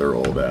another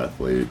old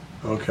athlete.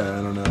 Okay,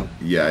 I don't know.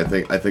 Yeah,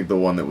 I think the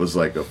one that was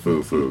like a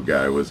foo-foo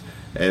guy was...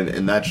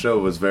 And that show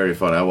was very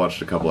fun. I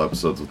watched a couple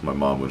episodes with my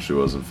mom when she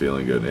wasn't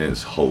feeling good, and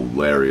it's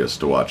hilarious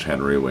to watch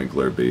Henry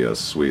Winkler be a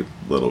sweet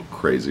little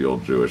crazy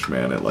old Jewish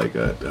man at like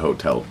a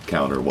hotel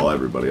counter while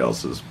everybody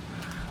else is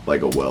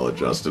like a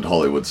well-adjusted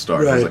Hollywood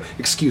star. Right. He's like,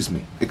 excuse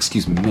me,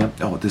 ma'am.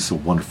 Oh, this is a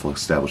wonderful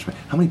establishment.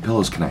 How many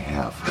pillows can I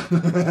have?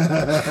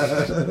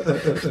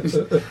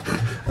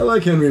 I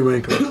like Henry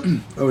Winkler.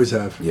 Always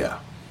have. Yeah.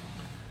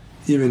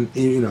 Even,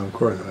 of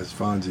course, that's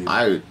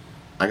Fonzie.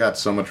 I got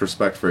so much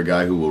respect for a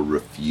guy who will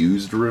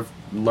refuse to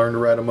learn to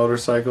ride a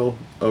motorcycle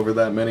over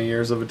that many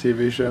years of a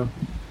TV show.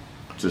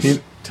 Just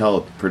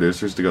tell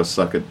producers to go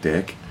suck a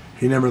dick.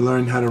 He never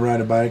learned how to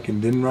ride a bike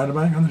and didn't ride a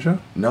bike on the show?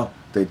 No.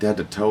 They had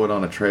to tow it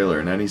on a trailer.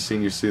 In any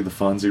scene you see the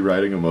Fonzie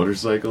riding a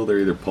motorcycle, they're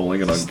either pulling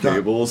it on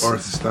cables. Or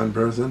it's a stunt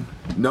person?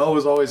 No, it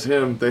was always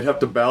him. They'd have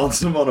to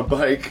balance him on a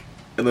bike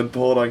and then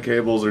pull it on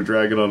cables or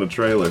drag it on a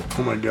trailer.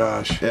 Oh my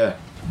gosh. Yeah.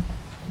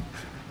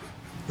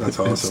 That's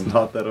awesome. It's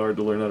not that hard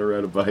to learn how to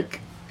ride a bike.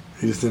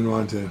 He just didn't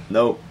want to.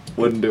 Nope.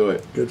 Wouldn't do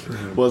it. Good for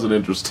him. Wasn't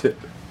interested.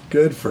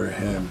 Good for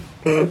him.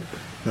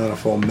 Not a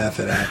full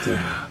method actor.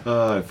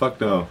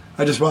 Fuck no.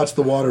 I just watched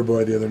The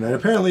Waterboy the other night.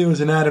 Apparently it was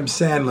an Adam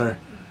Sandler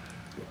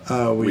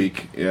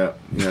week. Yeah.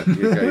 You got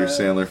your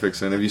Sandler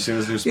fix in. Have you seen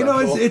his new special?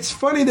 You know, it's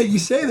funny that you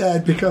say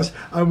that because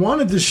I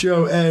wanted to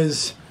show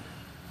as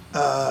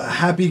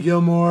Happy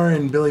Gilmore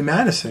and Billy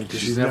Madison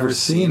because she's never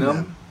seen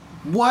them.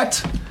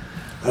 What?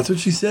 That's what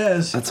she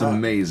says. That's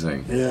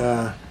amazing.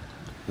 Yeah.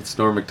 That's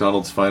Norm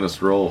Macdonald's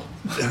finest role.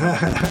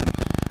 I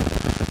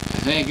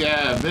think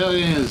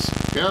Billy and his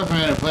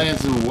girlfriend are playing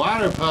some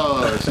water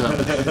polo or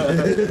something.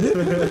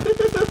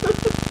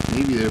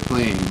 Maybe they're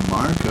playing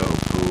Marco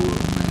Polo,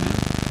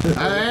 man.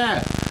 Oh,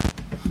 yeah.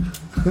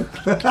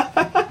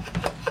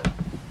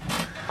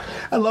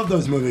 I love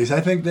those movies.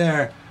 I think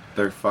they're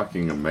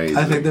fucking amazing.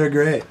 I think they're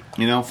great.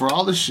 You know, for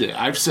all the shit,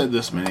 I've said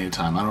this many a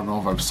time. I don't know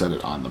if I've said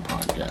it on the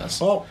podcast.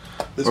 Oh,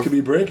 this could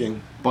be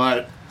breaking.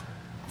 But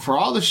for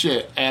all the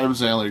shit Adam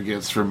Sandler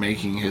gets for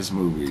making his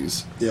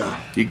movies, yeah,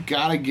 you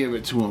gotta give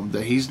it to him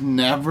that he's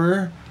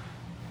never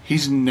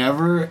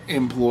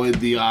employed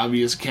the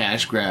obvious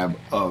cash grab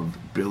of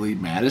Billy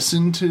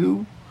Madison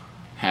 2,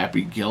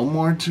 Happy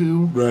Gilmore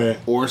 2, right,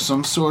 or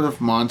some sort of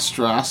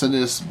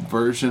monstrositous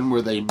version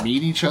where they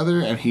meet each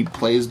other and he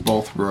plays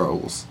both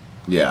roles.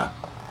 Yeah.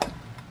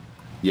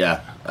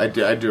 Yeah, I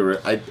do.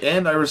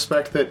 And I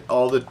respect that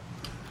all the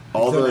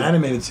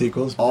animated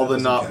sequels. All the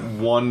not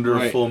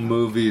wonderful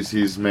movies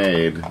he's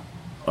made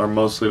are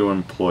mostly to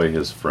employ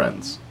his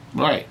friends.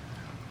 Right.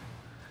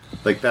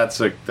 Like that's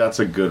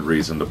a good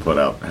reason to put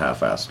out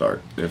half-assed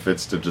art. If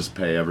it's to just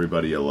pay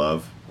everybody you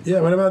love.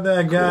 Yeah. What about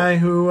that guy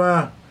who?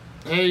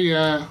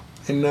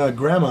 In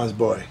Grandma's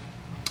Boy.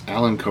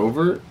 Alan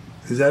Covert.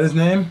 Is that his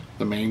name?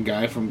 The main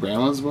guy from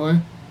Grandma's Boy.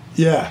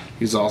 Yeah.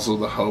 He's also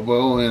the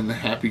hobo in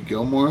Happy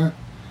Gilmore.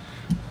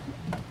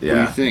 Yeah. What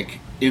do you think?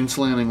 In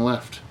Slanting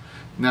Left.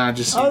 Nah, it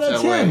just seems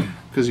that's that way him.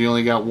 because he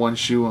only got one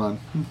shoe on.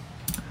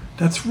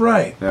 That's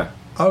right. Yeah.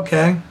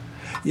 Okay.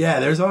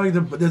 Yeah, there's like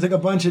a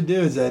bunch of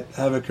dudes that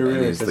have a career.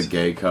 And he's the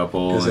gay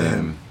couple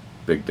and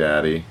Big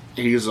Daddy.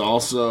 He's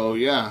also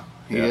He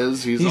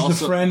is. He's also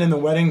the friend in The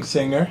Wedding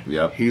Singer.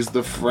 Yep. He's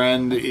the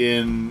friend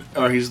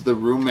he's the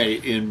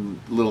roommate in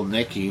Little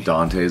Nicky.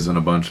 Dante's in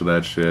a bunch of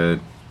that shit.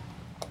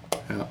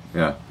 Yeah.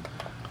 Yeah.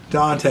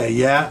 Dante,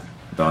 yeah.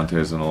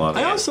 Dante's in a lot of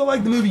I also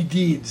like the movie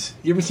Deeds.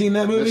 You ever seen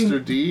that movie?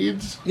 Mr.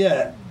 Deeds?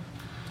 Yeah.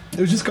 It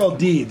was just called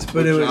Deeds,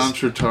 but it was John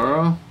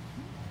Turturro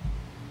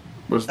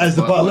was as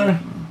the butler.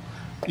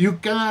 You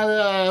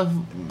gotta.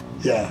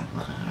 Yeah.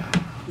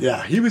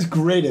 Yeah, he was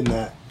great in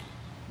that.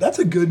 That's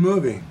a good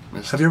movie.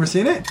 Have you ever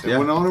seen it? Yeah.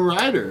 Winona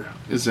Ryder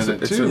is in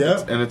it too.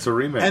 And it's a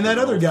remake. And that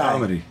of other an old guy.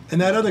 comedy. And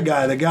that other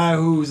guy, the guy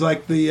who's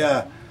like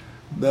the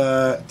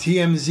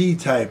TMZ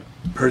type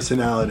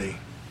personality.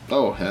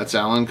 Oh, that's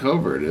Alan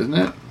Covert, isn't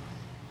it?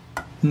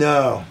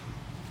 No.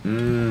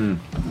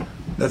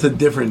 That's a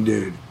different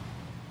dude.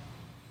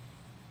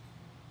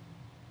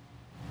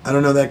 I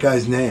don't know that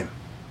guy's name.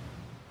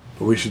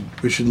 But we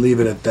should leave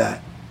it at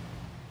that.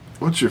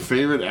 What's your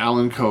favorite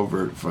Alan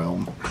Covert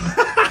film?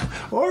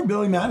 Or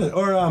Billy Madison,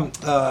 or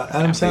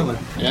Adam Sandler.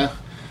 Yeah.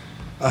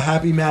 A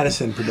Happy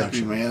Madison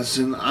production. Happy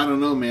Madison. I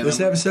don't know, man. This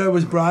episode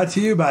was brought to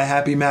you by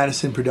Happy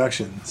Madison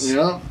Productions.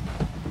 Yeah.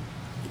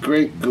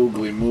 Great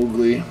googly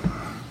moogly.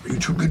 Are you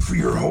too good for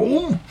your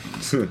home?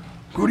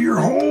 Go to your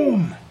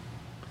home.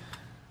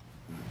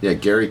 Yeah,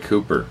 Gary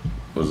Cooper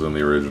was in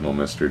the original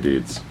Mr.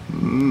 Deeds.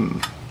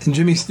 And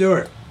Jimmy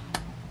Stewart.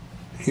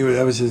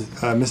 That was his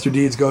Mr.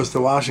 Deeds Goes to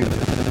Washington.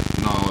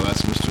 No,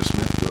 that's Mr.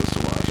 Smith Goes to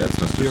Washington. That's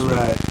Mr. You're Smith.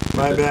 right.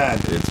 My bad.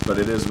 But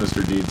it is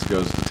Mr. Deeds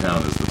Goes to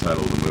Town is the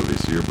title of the movie.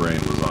 So your brain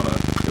was on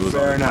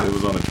Fair enough. It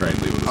was on a train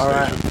leaving the All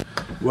station.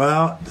 right.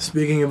 Well,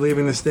 speaking of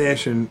leaving the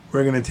station,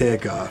 we're going to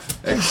take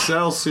off.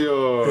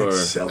 Excelsior!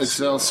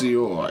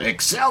 Excelsior.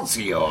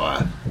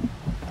 Excelsior.